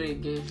want to know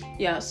again.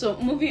 Yeah, so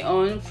moving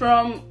on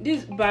from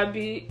this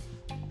Barbie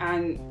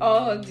and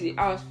all the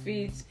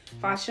outfits,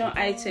 fashion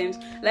items.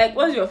 Like,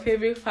 what's your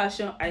favorite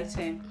fashion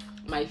item?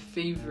 My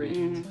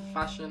favorite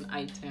fashion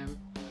item,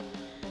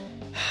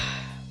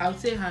 I would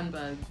say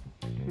handbag.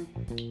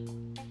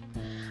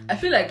 I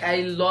feel like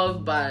I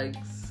love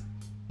bags.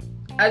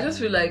 I just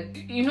feel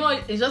like,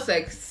 it's just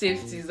like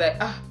safety. It's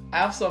like, I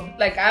have some,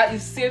 like,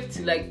 it's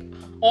safety. Like,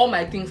 all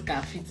my things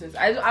can fit in.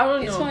 I don't know.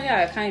 It's funny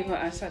I can't even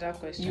answer that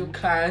question. You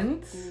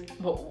can't,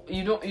 but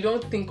you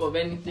don't think of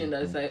anything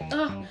that's like,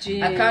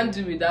 Jean. I can't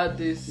do without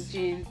this.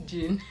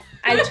 Jean.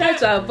 I try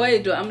to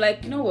avoid though. I'm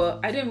like, you know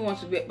what? I don't even want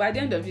to be. But at the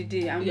end of the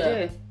day, I'm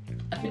there.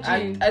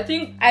 I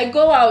think I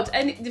go out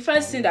and the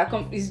first thing that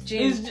comes is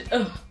jeans.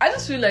 I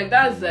just feel like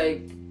that's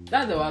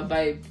our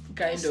vibe,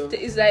 kind of.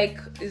 It's like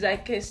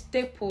a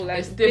staple, like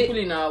a staple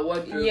in our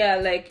wardrobe. Yeah,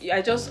 like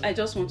I just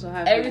want to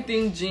have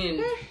everything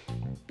jean.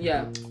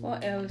 Yeah.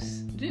 What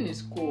else? Jean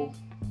is cool.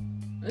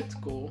 It's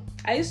cool.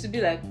 I used to be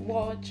like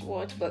watch,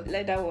 but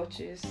leather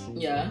watches.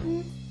 Yeah.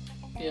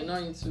 You're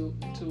not into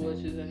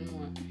watches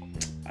anymore.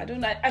 I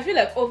don't know. I feel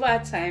like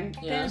over time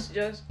things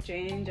just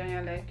change, and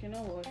you're like, you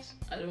know what?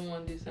 I don't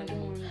want this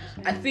anymore.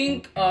 I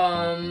think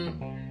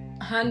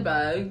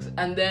handbags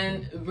and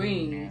then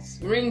rings.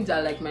 Rings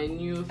are like my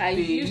new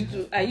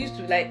fave. I used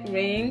to like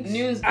rings.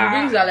 Rings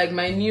are like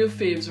my new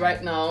faves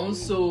right now.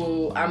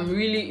 So I'm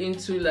really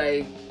into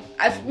like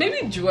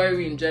maybe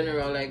jewelry in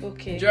general. Like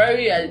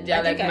jewelry,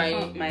 they're like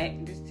my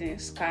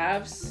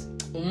scarves.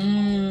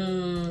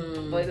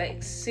 But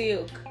like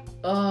silk.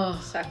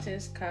 Satin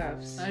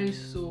scarves. That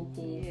is so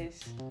cool.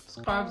 Yes.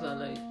 Scarves are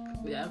like,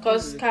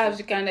 because scarves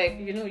you can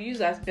use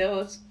as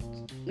belts.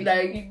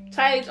 Like you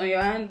tie it on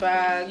your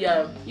handbag.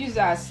 Yeah. Use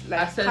as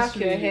like pack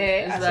your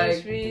hair,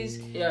 accessories.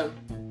 Like,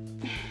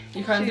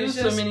 you can do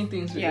so many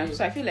things with it.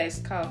 So I feel like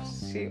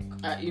scarves, silk,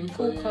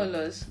 cool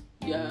colors.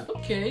 Yeah.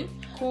 Okay.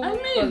 Cool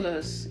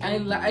colors.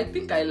 I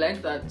think I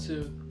like that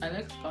too. I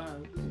like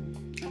scarves.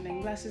 And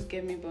then glasses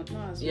get me, but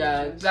not as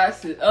much.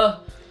 Glasses.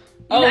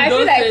 I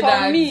feel like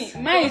for me,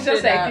 mine is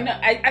just like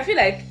I feel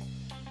like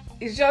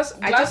it's just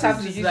I just have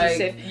to use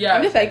it. Yeah.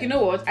 I'm just like, you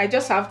know what? I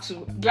just have to.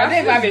 Glasses, I don't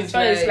even have a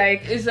choice.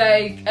 Like it's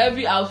like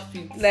every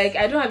outfit. Like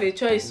I don't have a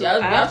choice, so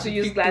I have to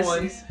use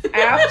glasses. I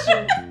have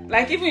to.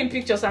 Like even in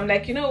pictures, I'm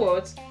like, you know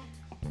what?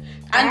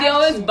 And they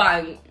always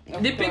bang.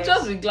 The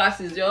pictures with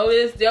glasses, they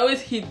always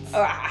hit.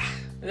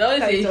 They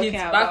always hit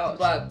back to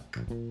back.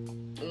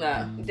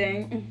 Nah.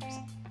 Then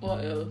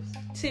what else?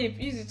 Tip,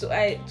 use it to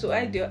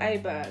hide your eye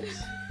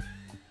bags.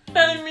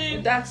 I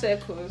mean, dark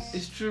circles.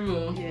 It's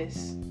true.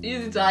 Yes.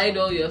 Use it to hide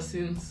all your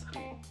sins.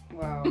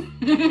 Wow.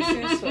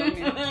 Sins for me.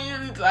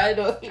 Use it to hide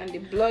all. And the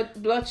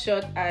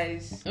bloodshot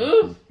eyes.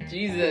 Oh,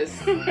 Jesus.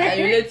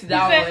 I relate to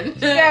that one.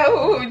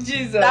 Oh,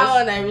 Jesus. That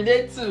one I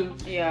relate to.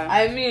 Yeah.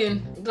 I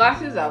mean,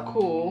 glasses are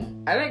cool.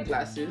 I like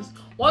glasses.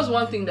 What's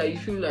one thing that you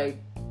feel like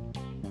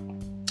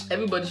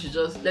everybody should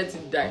just let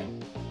it die.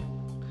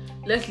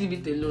 Let's leave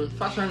it alone.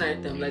 Fashion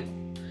item, like,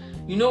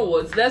 you know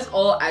what? Let's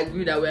all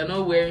agree that we are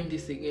not wearing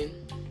this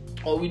again,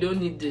 or we don't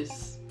need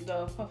this.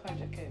 The puffer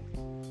jacket.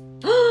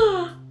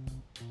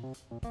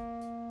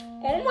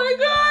 Oh my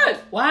god!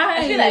 Why?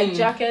 I feel like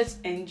jackets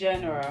in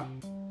general.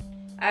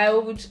 I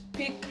would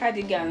pick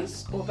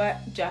cardigans over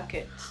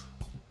jackets.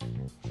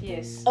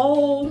 Yes.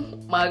 Oh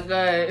my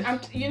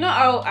god! You know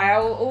how I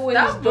always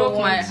that broke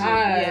my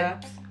heart.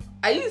 Yeah.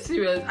 Are you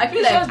serious? I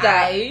feel it's like just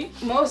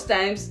that most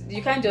times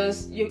you can't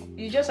just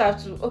you just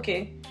have to.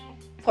 Okay,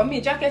 for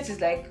me, jacket is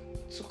like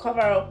to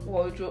cover up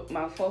wardrobe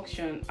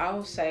malfunction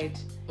outside.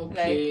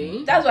 Okay.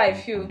 Like, that's what I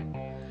feel.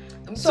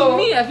 So to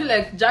me, I feel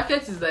like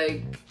jacket is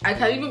like I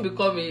can even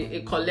become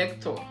a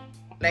collector.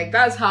 Like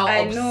that's how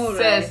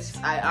obsessed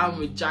I am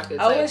with jackets.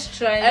 I always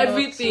try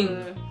everything,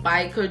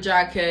 biker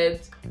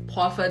jacket,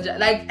 puffer jacket,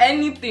 like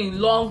anything,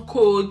 long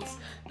coats,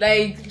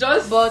 like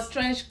just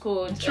trench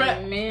coat,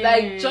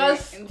 like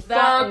just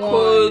fur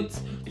coat,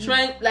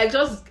 like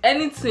just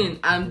anything.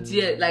 I'm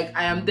there, like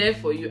I am there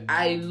for you.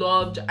 I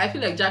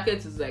feel like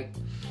jacket is like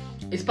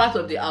it's part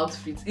of the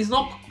outfit. It's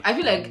not. I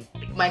feel like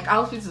my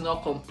outfit is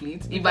not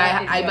complete if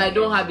I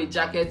don't have a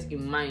jacket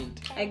in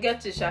mind. I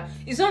get it, Sha.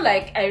 It's not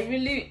like I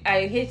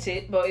hate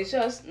it, but it's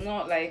just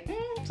not like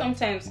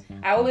sometimes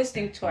I always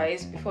think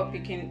twice before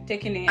taking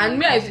it. And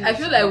me, I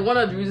feel like one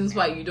of the reasons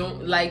why you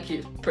don't like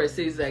it per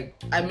se is like,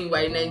 I mean,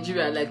 we're in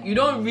Nigeria, like you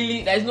don't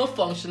really, there's no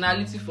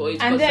functionality for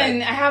it. And then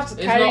like, I have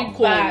to carry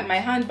my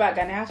handbag,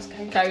 and I have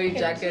to carry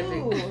jacket.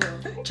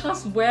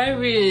 Just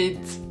wear it.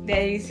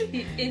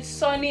 It's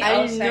sunny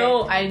outside.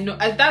 I know.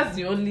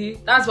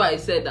 That's why I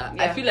said that.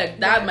 Yeah. I feel like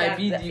that might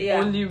be the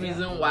only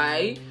reason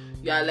why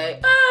you are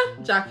like,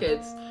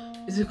 jackets.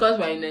 It's because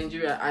we're in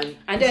Nigeria and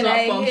it's then not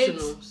I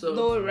functional. Hate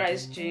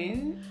low-rise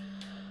jean.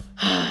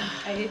 I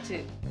hate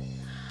it.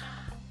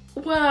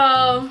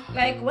 Well,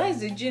 like, why is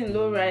the jean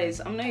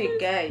low-rise? I'm not a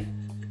guy.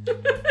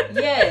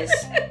 Yes.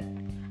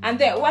 And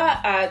then why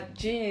are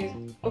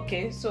jeans?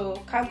 Okay, so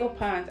cargo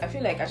pants. I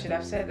feel like I should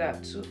have said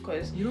that too,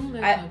 because you don't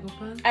like cargo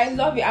pants. I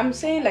love it. I'm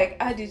saying like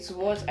add it to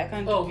what I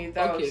can't do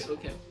without.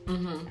 Okay.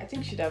 Mm-hmm. I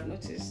think you should have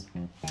noticed.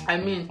 I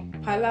mean,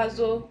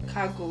 palazzo,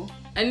 cargo,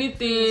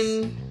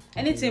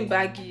 anything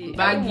baggy.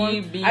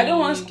 I don't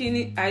want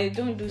skinny. I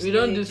don't do. We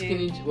don't do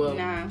skinny. Well,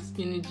 nah.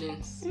 Skinny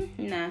jeans.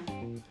 Nah.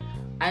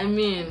 I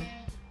mean,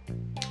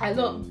 I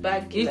love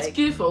baggy. It's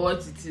key for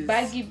what it is.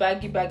 Baggy.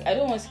 I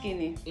don't want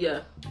skinny.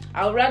 Yeah.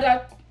 I would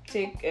rather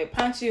take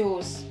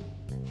pantyhose.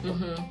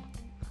 Mm-hmm.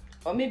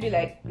 Or maybe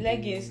like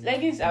leggings.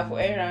 Leggings are for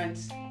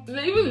errands.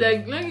 Even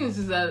like leggings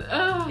is that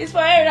it's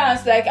for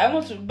errands. Like I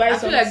want to buy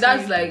something. I feel like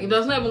that's like it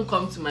does not even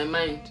come to my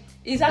mind.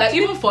 It's actually, like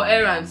even for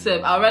errands,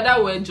 I'd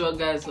rather wear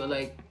joggers or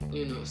like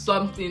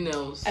something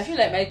else. I feel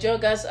like my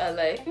joggers are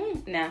like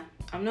nah.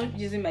 I'm not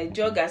using my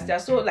joggers. They're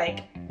so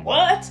like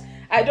what?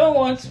 I don't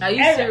want my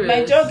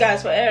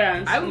joggers for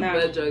errands. I would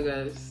wear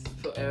joggers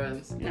for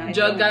errands. Nah,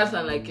 joggers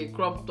and like a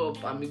crop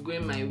top and be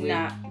going my way.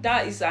 Nah,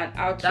 that is an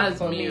outfit. That's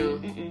for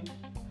me.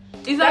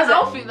 It's an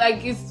outfit,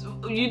 like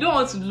you don't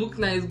want to look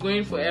nice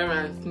going for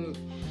errands.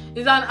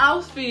 It's an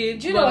outfit.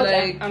 Do you know what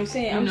I'm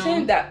saying? I'm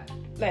saying that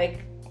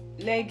like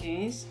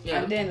leggings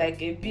and then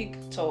like a big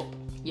top.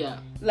 Yeah.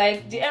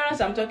 Like the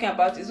errands I'm talking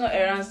about is not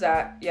errands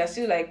that you're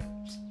still like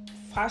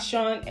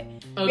fashion.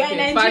 Okay, we are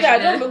in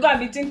Nigeria. Don't go and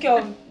be thinking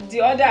of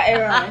the other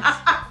errands.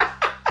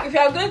 If you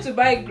are going to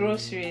buy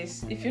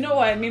groceries, if you know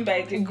what I mean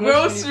by the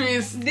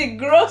groceries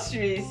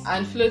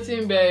and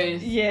floating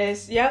berries.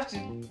 Yes, you have to.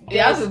 You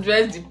have to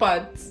dress the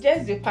part.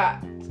 Just the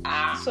part.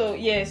 So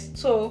yes,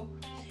 so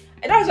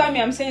that's why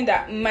I'm saying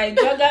that my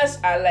joggers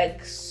are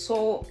like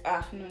so.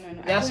 No.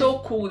 They are so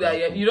cool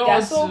that you don't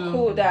want to. They're so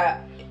cool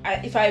that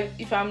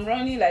if I'm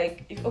running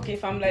like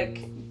if I'm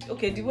like.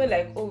 Okay, the way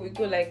like we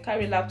go like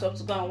carry laptop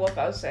to go and work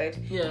outside.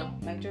 Yeah.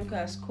 My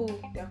joggers cool.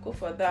 They're cool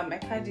for that. My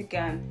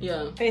cardigan.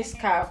 Yeah. Face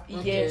cap.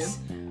 Okay. Yes.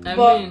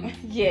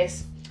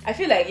 Yes. I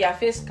feel like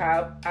face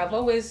cap. I've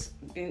always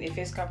been a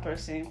face cap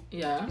person.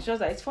 Yeah. It's just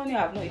that it's funny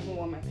I've not even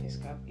worn my face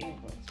cap in.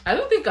 I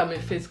don't think I'm a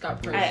face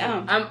cap person. I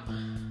am.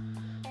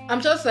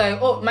 I'm just like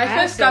my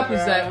face cap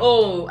is like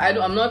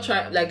I'm not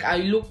trying like I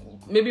look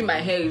maybe my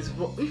hair is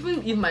rough.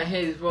 Even if my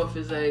hair is rough,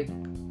 it's like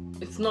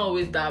it's not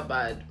always that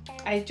bad.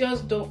 I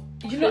just don't.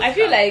 I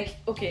feel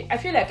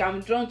like I'm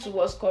drawn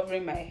towards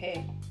covering my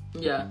hair.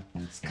 Yeah.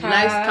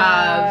 Nice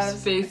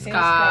scarves, face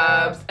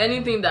caps,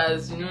 anything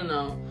that's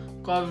now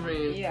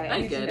covering. Yeah,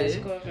 I get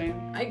it.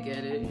 Covering. I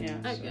get it. Yeah,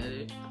 I get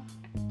it.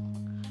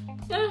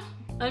 Yeah,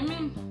 I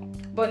mean.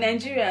 But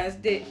Nigerians,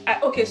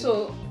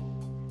 so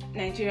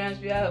Nigerians,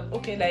 we are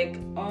like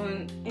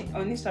on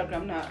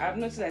Instagram now. I've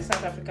noticed like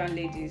South African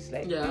ladies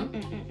like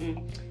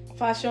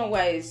fashion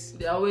wise,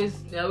 they're always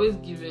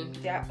giving.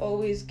 They are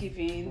always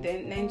giving.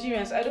 Then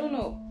Nigerians, I don't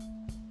know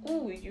who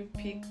will you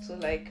pick to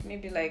like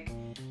maybe like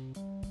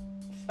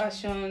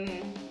fashion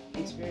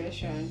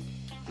inspiration.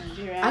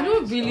 Nigerians. I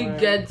don't really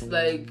get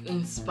like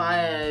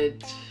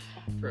inspired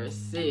per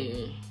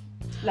se.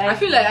 Like, I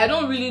feel like I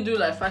don't really do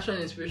like fashion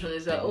inspiration.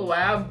 It's like, oh, I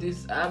have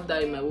this, I have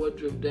that in my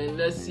wardrobe. Then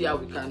let's see how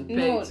we can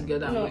pair it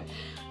together. No.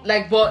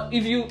 Like, but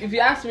if you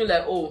ask me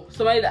like, oh,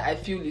 somebody that I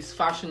feel is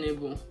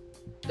fashionable,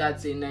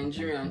 that's a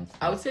Nigerian,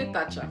 I would say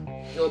Thatcher.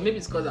 Or maybe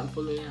it's because I'm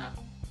following her.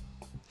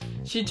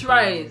 She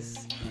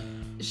tries.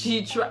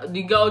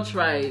 The girl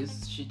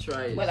tries. She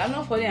tries. Well, I'm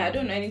not following her. I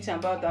don't know anything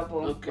about that, but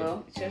okay.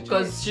 Well,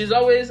 because she's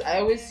always, I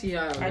always see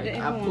her. I don't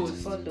even want to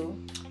follow.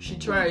 She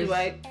tries. What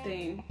do I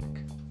think?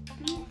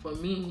 For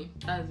me,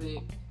 that's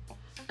it.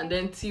 And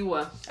then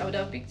Tiwa. I would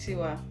have picked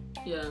Tiwa.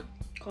 Yeah.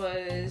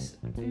 Because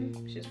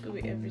she's good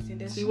with everything.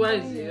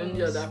 Tiwa is the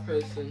only other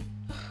person.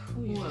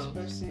 Who is this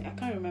person? I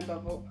can't remember,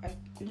 but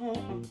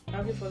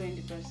I'll be following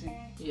the person.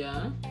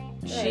 Yeah.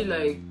 She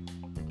like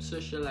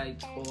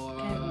socialite or I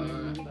can't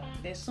remember.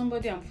 There's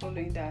somebody I'm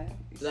following that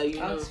is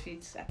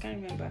outfits. I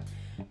can't remember.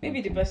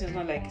 Maybe the person is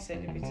not like a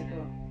celebrity,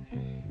 but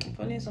I'm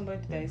following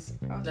somebody that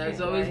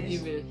is always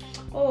giving.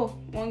 Oh,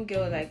 one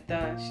girl like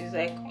that. She's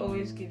like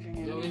always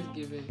giving. Always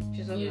giving.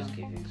 She's always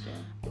giving. So.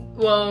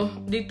 Well,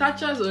 the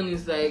Thatcher's own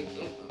is like,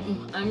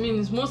 I mean,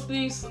 it's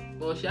mostly.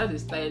 Well, she has a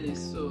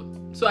stylist, so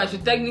I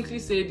should technically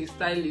say the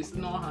stylist,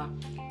 not her.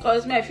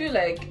 Cause I feel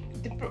like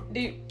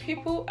the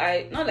people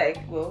I not like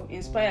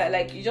inspire,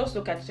 like you just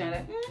look at it and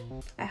like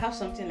I have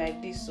something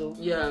like this, so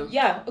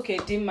okay,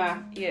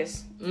 Dima,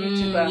 yes,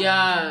 YouTuber,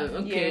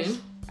 okay, yes.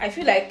 I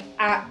feel like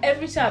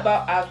everything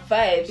about our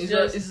vibes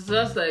it's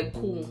just like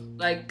cool,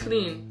 like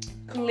clean,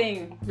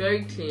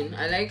 very clean.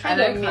 I like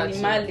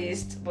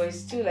minimalist, her but it's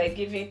still like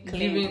giving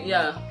clean.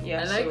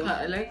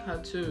 I like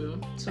her too.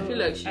 So I feel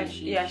like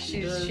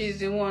she's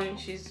the one.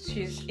 She's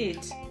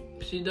it.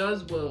 She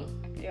does well.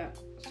 Yeah.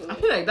 So I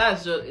feel like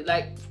that's just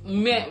like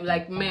men.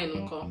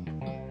 Okay?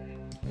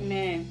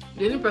 Men.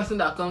 The only person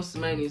that comes to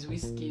mind is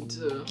Wizkid.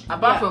 So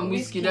apart from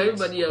Wizkid,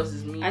 everybody else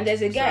is me. And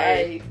there's a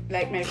guy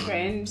like my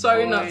friend.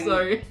 sorry. On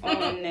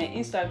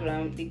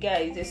Instagram, the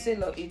guy is a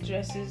seller. He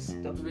dresses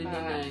really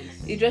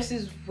nice. He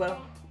dresses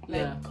well.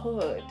 Like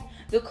God,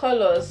 the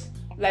colors.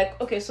 Like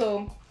okay,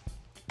 so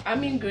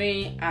I'm in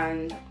green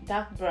and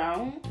dark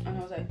brown, and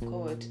I was like,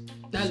 God,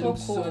 that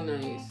looks cool. So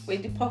nice.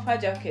 With the puffer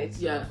jacket.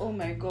 Yeah. Oh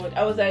my God,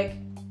 I was like,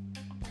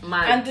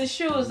 mad. And the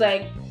shoes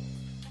like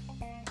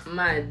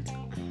mad.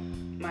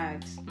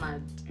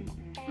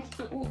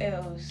 Who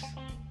else?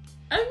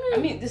 I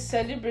mean, the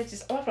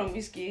celebrities, apart from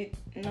Wizkid,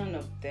 none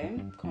of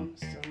them comes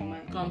to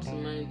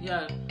mind.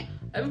 Yeah.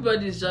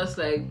 Everybody's just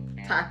like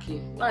tacky.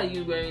 Why are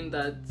you wearing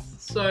that?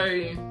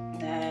 Sorry.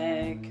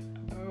 Like,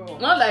 bro.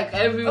 Not like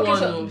everyone. Okay,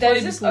 so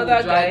there's this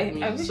other guy.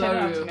 I wish I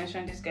don't have to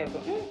mention this guy,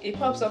 but it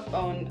pops up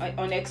on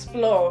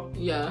Explore.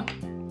 Yeah.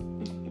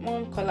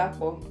 Mom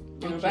Kolapo.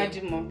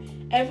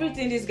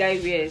 Everything this guy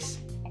wears.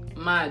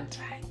 Mad.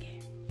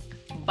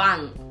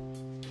 Bang.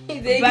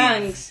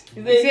 Bangs.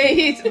 They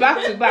hit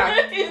back to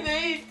back.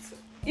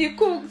 He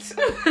cooked.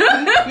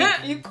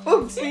 He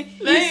cooked. He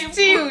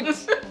stewed.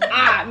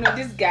 No,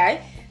 this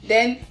guy.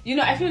 Then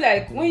I feel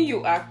like when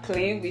you are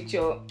clean with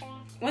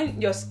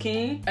when your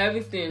skin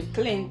everything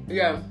clean.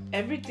 Yeah.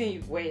 Everything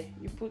you wear,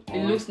 you put on.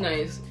 It looks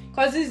nice.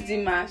 Cause this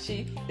Dima,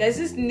 there's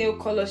this nail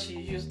color she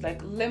used,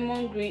 like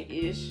lemon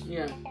green-ish.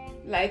 Yeah.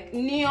 Like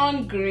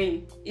neon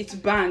green. It's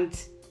banged.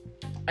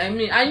 I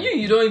mean, I knew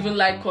you don't even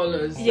like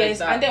colors.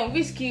 Yes, like that. And then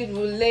Wizkid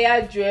will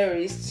layer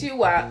jewelry. Still,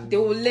 they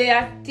will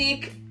layer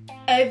thick,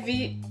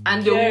 heavy,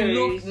 and they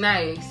will look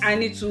nice.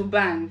 And it will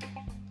bang.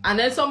 And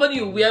then somebody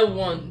will wear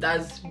one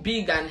that's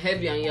big and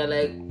heavy, and you're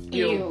like,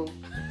 ew.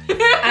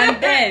 And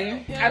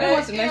then I don't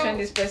want to mention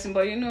this person,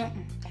 but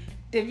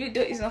the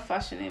video is not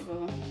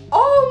fashionable.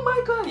 Oh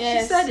my God!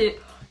 Yes. She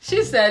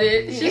said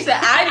it. She said,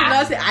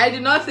 I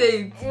did not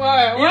say it.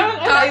 Why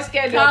are you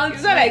scared of?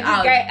 It's not like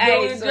this guy. They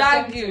will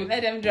drag you.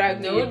 Let them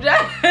drag me.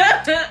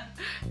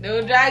 They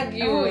will drag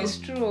you. Oh, it's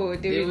true.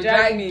 They will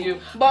drag me. You.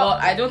 But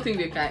I don't think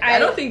they can. I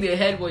don't think they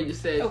heard what you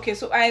said. Okay,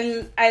 so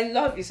I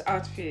love his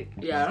outfit.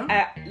 Yeah.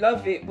 I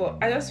love it, but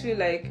I just feel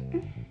like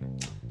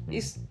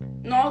it's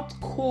not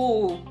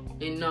cool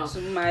enough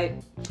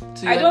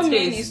I don't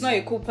mean he's not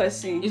a cool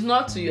person. It's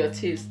not to your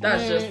taste.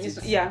 That's just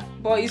it. Yeah,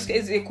 but it's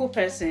a cool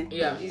person.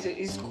 Yeah,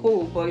 it's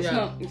cool, but it's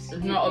not. It's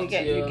not up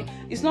to you.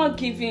 It's not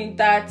giving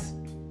that.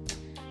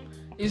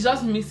 It's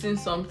just missing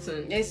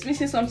something. It's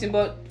missing something,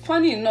 but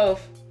funny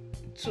enough,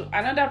 to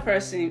another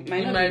person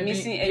might not be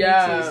missing anything.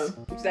 Yeah.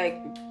 It's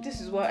like, this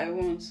is what I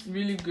want.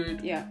 Really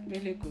good. Yeah,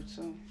 really good.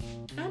 So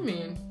I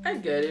mean, I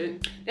get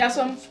it. There are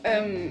some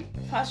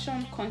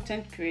fashion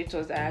content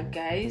creators that are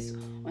guys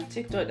on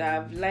TikTok that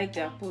have liked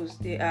their posts.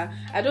 I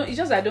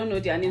don't know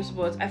their names,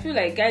 but I feel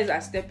like guys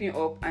are stepping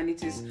up, and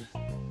it is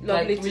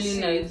lovely to see.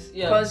 Nice.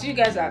 Yeah. Because you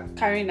guys are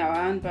carrying our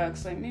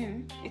handbags. I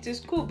mean, it is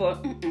cool,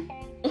 but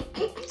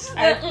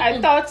I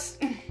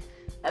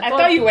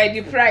thought you were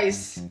the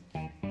price.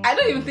 I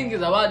don't even think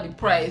it's about the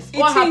price.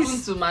 What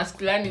happens to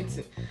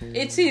masculinity?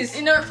 It is.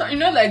 Like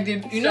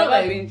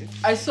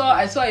I saw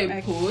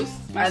a post,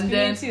 and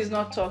then masculinity is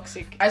not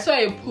toxic. I saw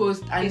a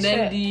post, and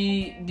then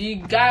the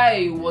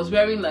guy was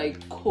wearing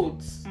like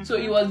coats. So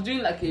he was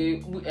doing like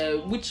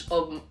which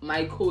of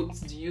my coats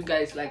do you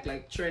guys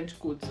like trench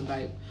coats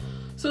vibe?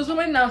 So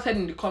somebody now said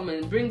in the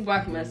comments, bring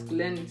back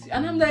masculinity,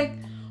 and I'm like,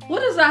 what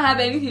does that have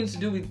anything to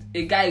do with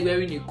a guy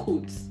wearing a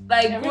coat?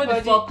 Like, what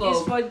the fuck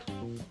up?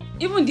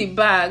 Even the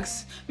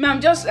bags.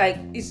 I'm just like,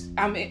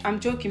 I'm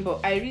joking,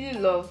 but I really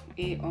love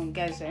it on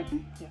guys like.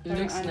 It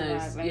looks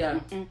nice, like, yeah.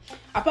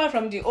 Apart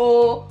from the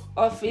old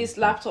office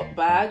laptop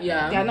bag, they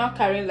are not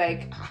carrying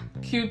like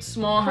cute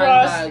small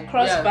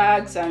cross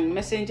bags and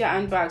messenger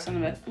handbags, and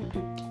I'm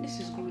like, this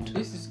is good.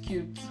 This is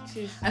cute.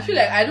 I feel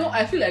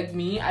like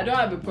me. I don't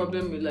have a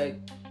problem with like,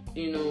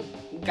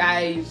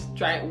 guys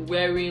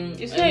wearing.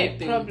 It's not a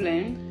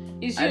problem.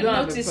 It's you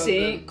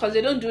noticing, because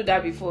they don't do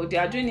that before. They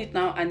are doing it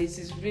now, and it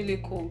is really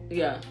cool.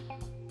 Yeah,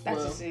 that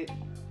is it.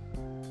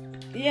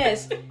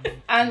 Yes,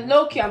 and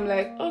low-key, I'm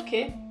like,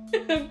 okay.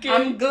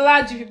 I'm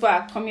glad you people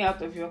are coming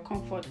out of your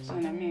comfort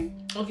zone. I mean,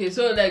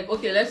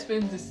 let's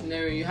paint this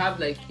scenario. You have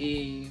like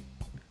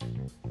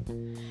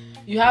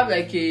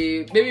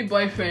a baby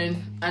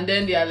boyfriend, and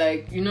then they are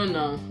like,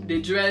 now they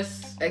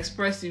dress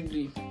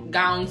expressively,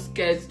 gowns,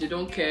 skirts, they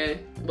don't care.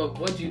 But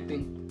what do you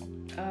think?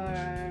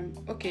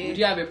 Okay. Do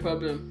you have a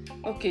problem?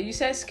 Okay, you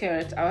said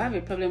skirt. I'll have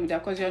a problem with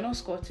that because you're not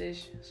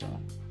Scottish. So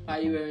why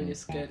are you wearing a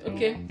skirt?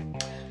 Okay.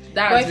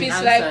 But if it's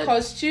answered. Like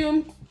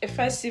costume, a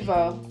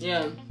festival,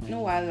 no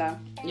wala.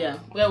 Yeah,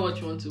 wear what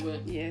you want to wear.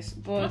 Yes,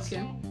 but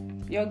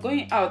you're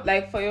going out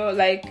like for your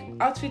like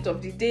outfit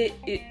of the day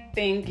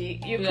thingy.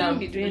 You can't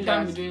be doing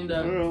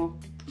that, bro.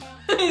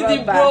 It's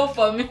the bro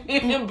for me,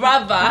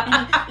 brother.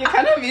 You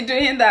cannot be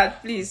doing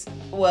that, please.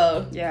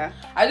 Well, yeah.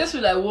 I just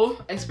feel like,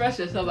 express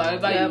yourself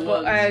however you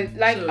want. But I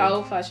like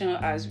how fashion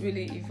has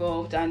really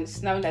evolved, and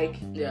it's now like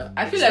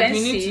I feel like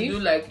we need to do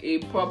like a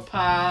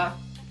proper.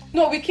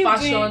 No, we keep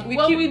fashion.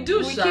 doing. We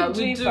do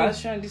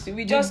fashion.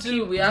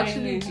 We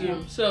actually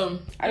do. So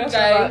I don't know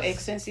how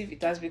expensive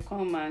it has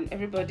become, and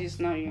everybody's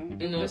now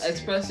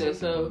express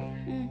yourself.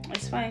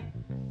 It's fine.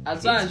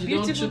 As long as you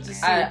don't shoot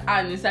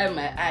eye inside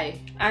my eye.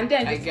 And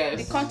then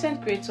the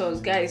content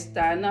creators, guys,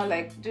 that are now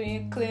like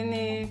doing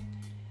cleaning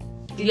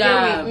the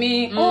day with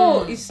me.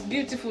 Oh, it's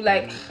beautiful.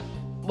 Like,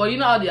 but you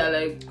know how they are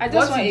like. I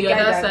just want the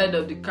other side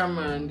of the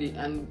camera and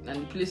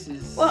the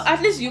places. Well,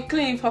 at least you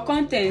clean for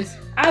content.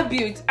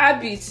 Habit.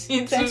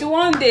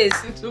 21 days.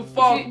 If you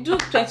do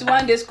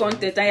 21 days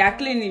content and you're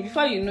cleaning,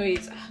 before you know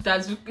it,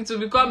 it will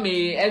become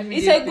a everyday.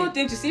 It's a good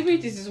thing to see. Even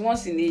if this is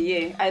once in a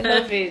year, I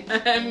love it.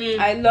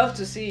 I love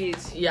to see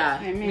it.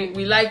 Yeah,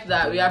 we like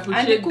that. We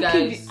appreciate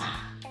guys.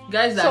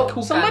 Guys that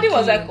cook. Somebody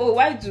was like, "Oh,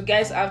 why do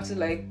guys have to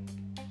like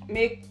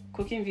make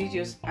cooking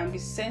videos and be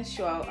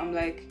sensual?" I'm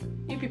like,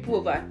 you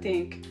people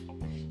overthink.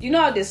 You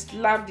know how they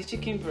slap the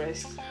chicken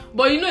breast,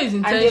 but it's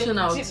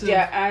intentional too.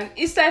 And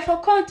it's like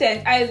for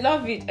content. I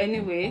love it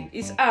anyway.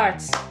 It's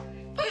art.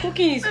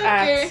 Cooking is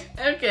art.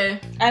 Okay.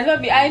 I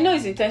love it. I know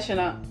it's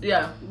intentional.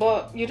 Yeah.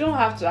 But you don't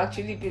have to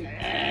actually be.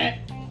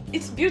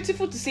 It's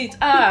beautiful to see it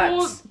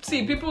art.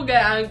 People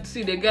get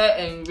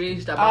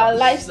enraged about our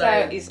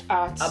lifestyle is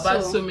art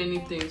about so many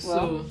things.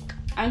 So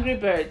Angry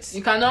Birds.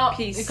 You cannot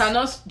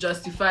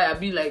justify.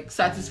 Be like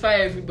satisfy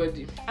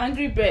everybody.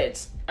 Angry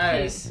Birds.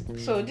 Peace.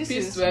 So this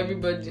peace is to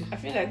everybody. I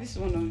feel like this is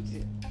one of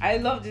the. I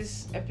love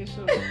this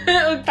episode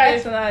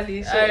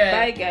personally. So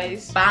bye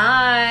guys.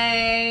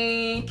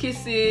 Bye.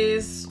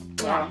 Kisses.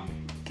 Wow.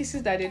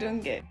 Kisses that they don't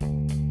get.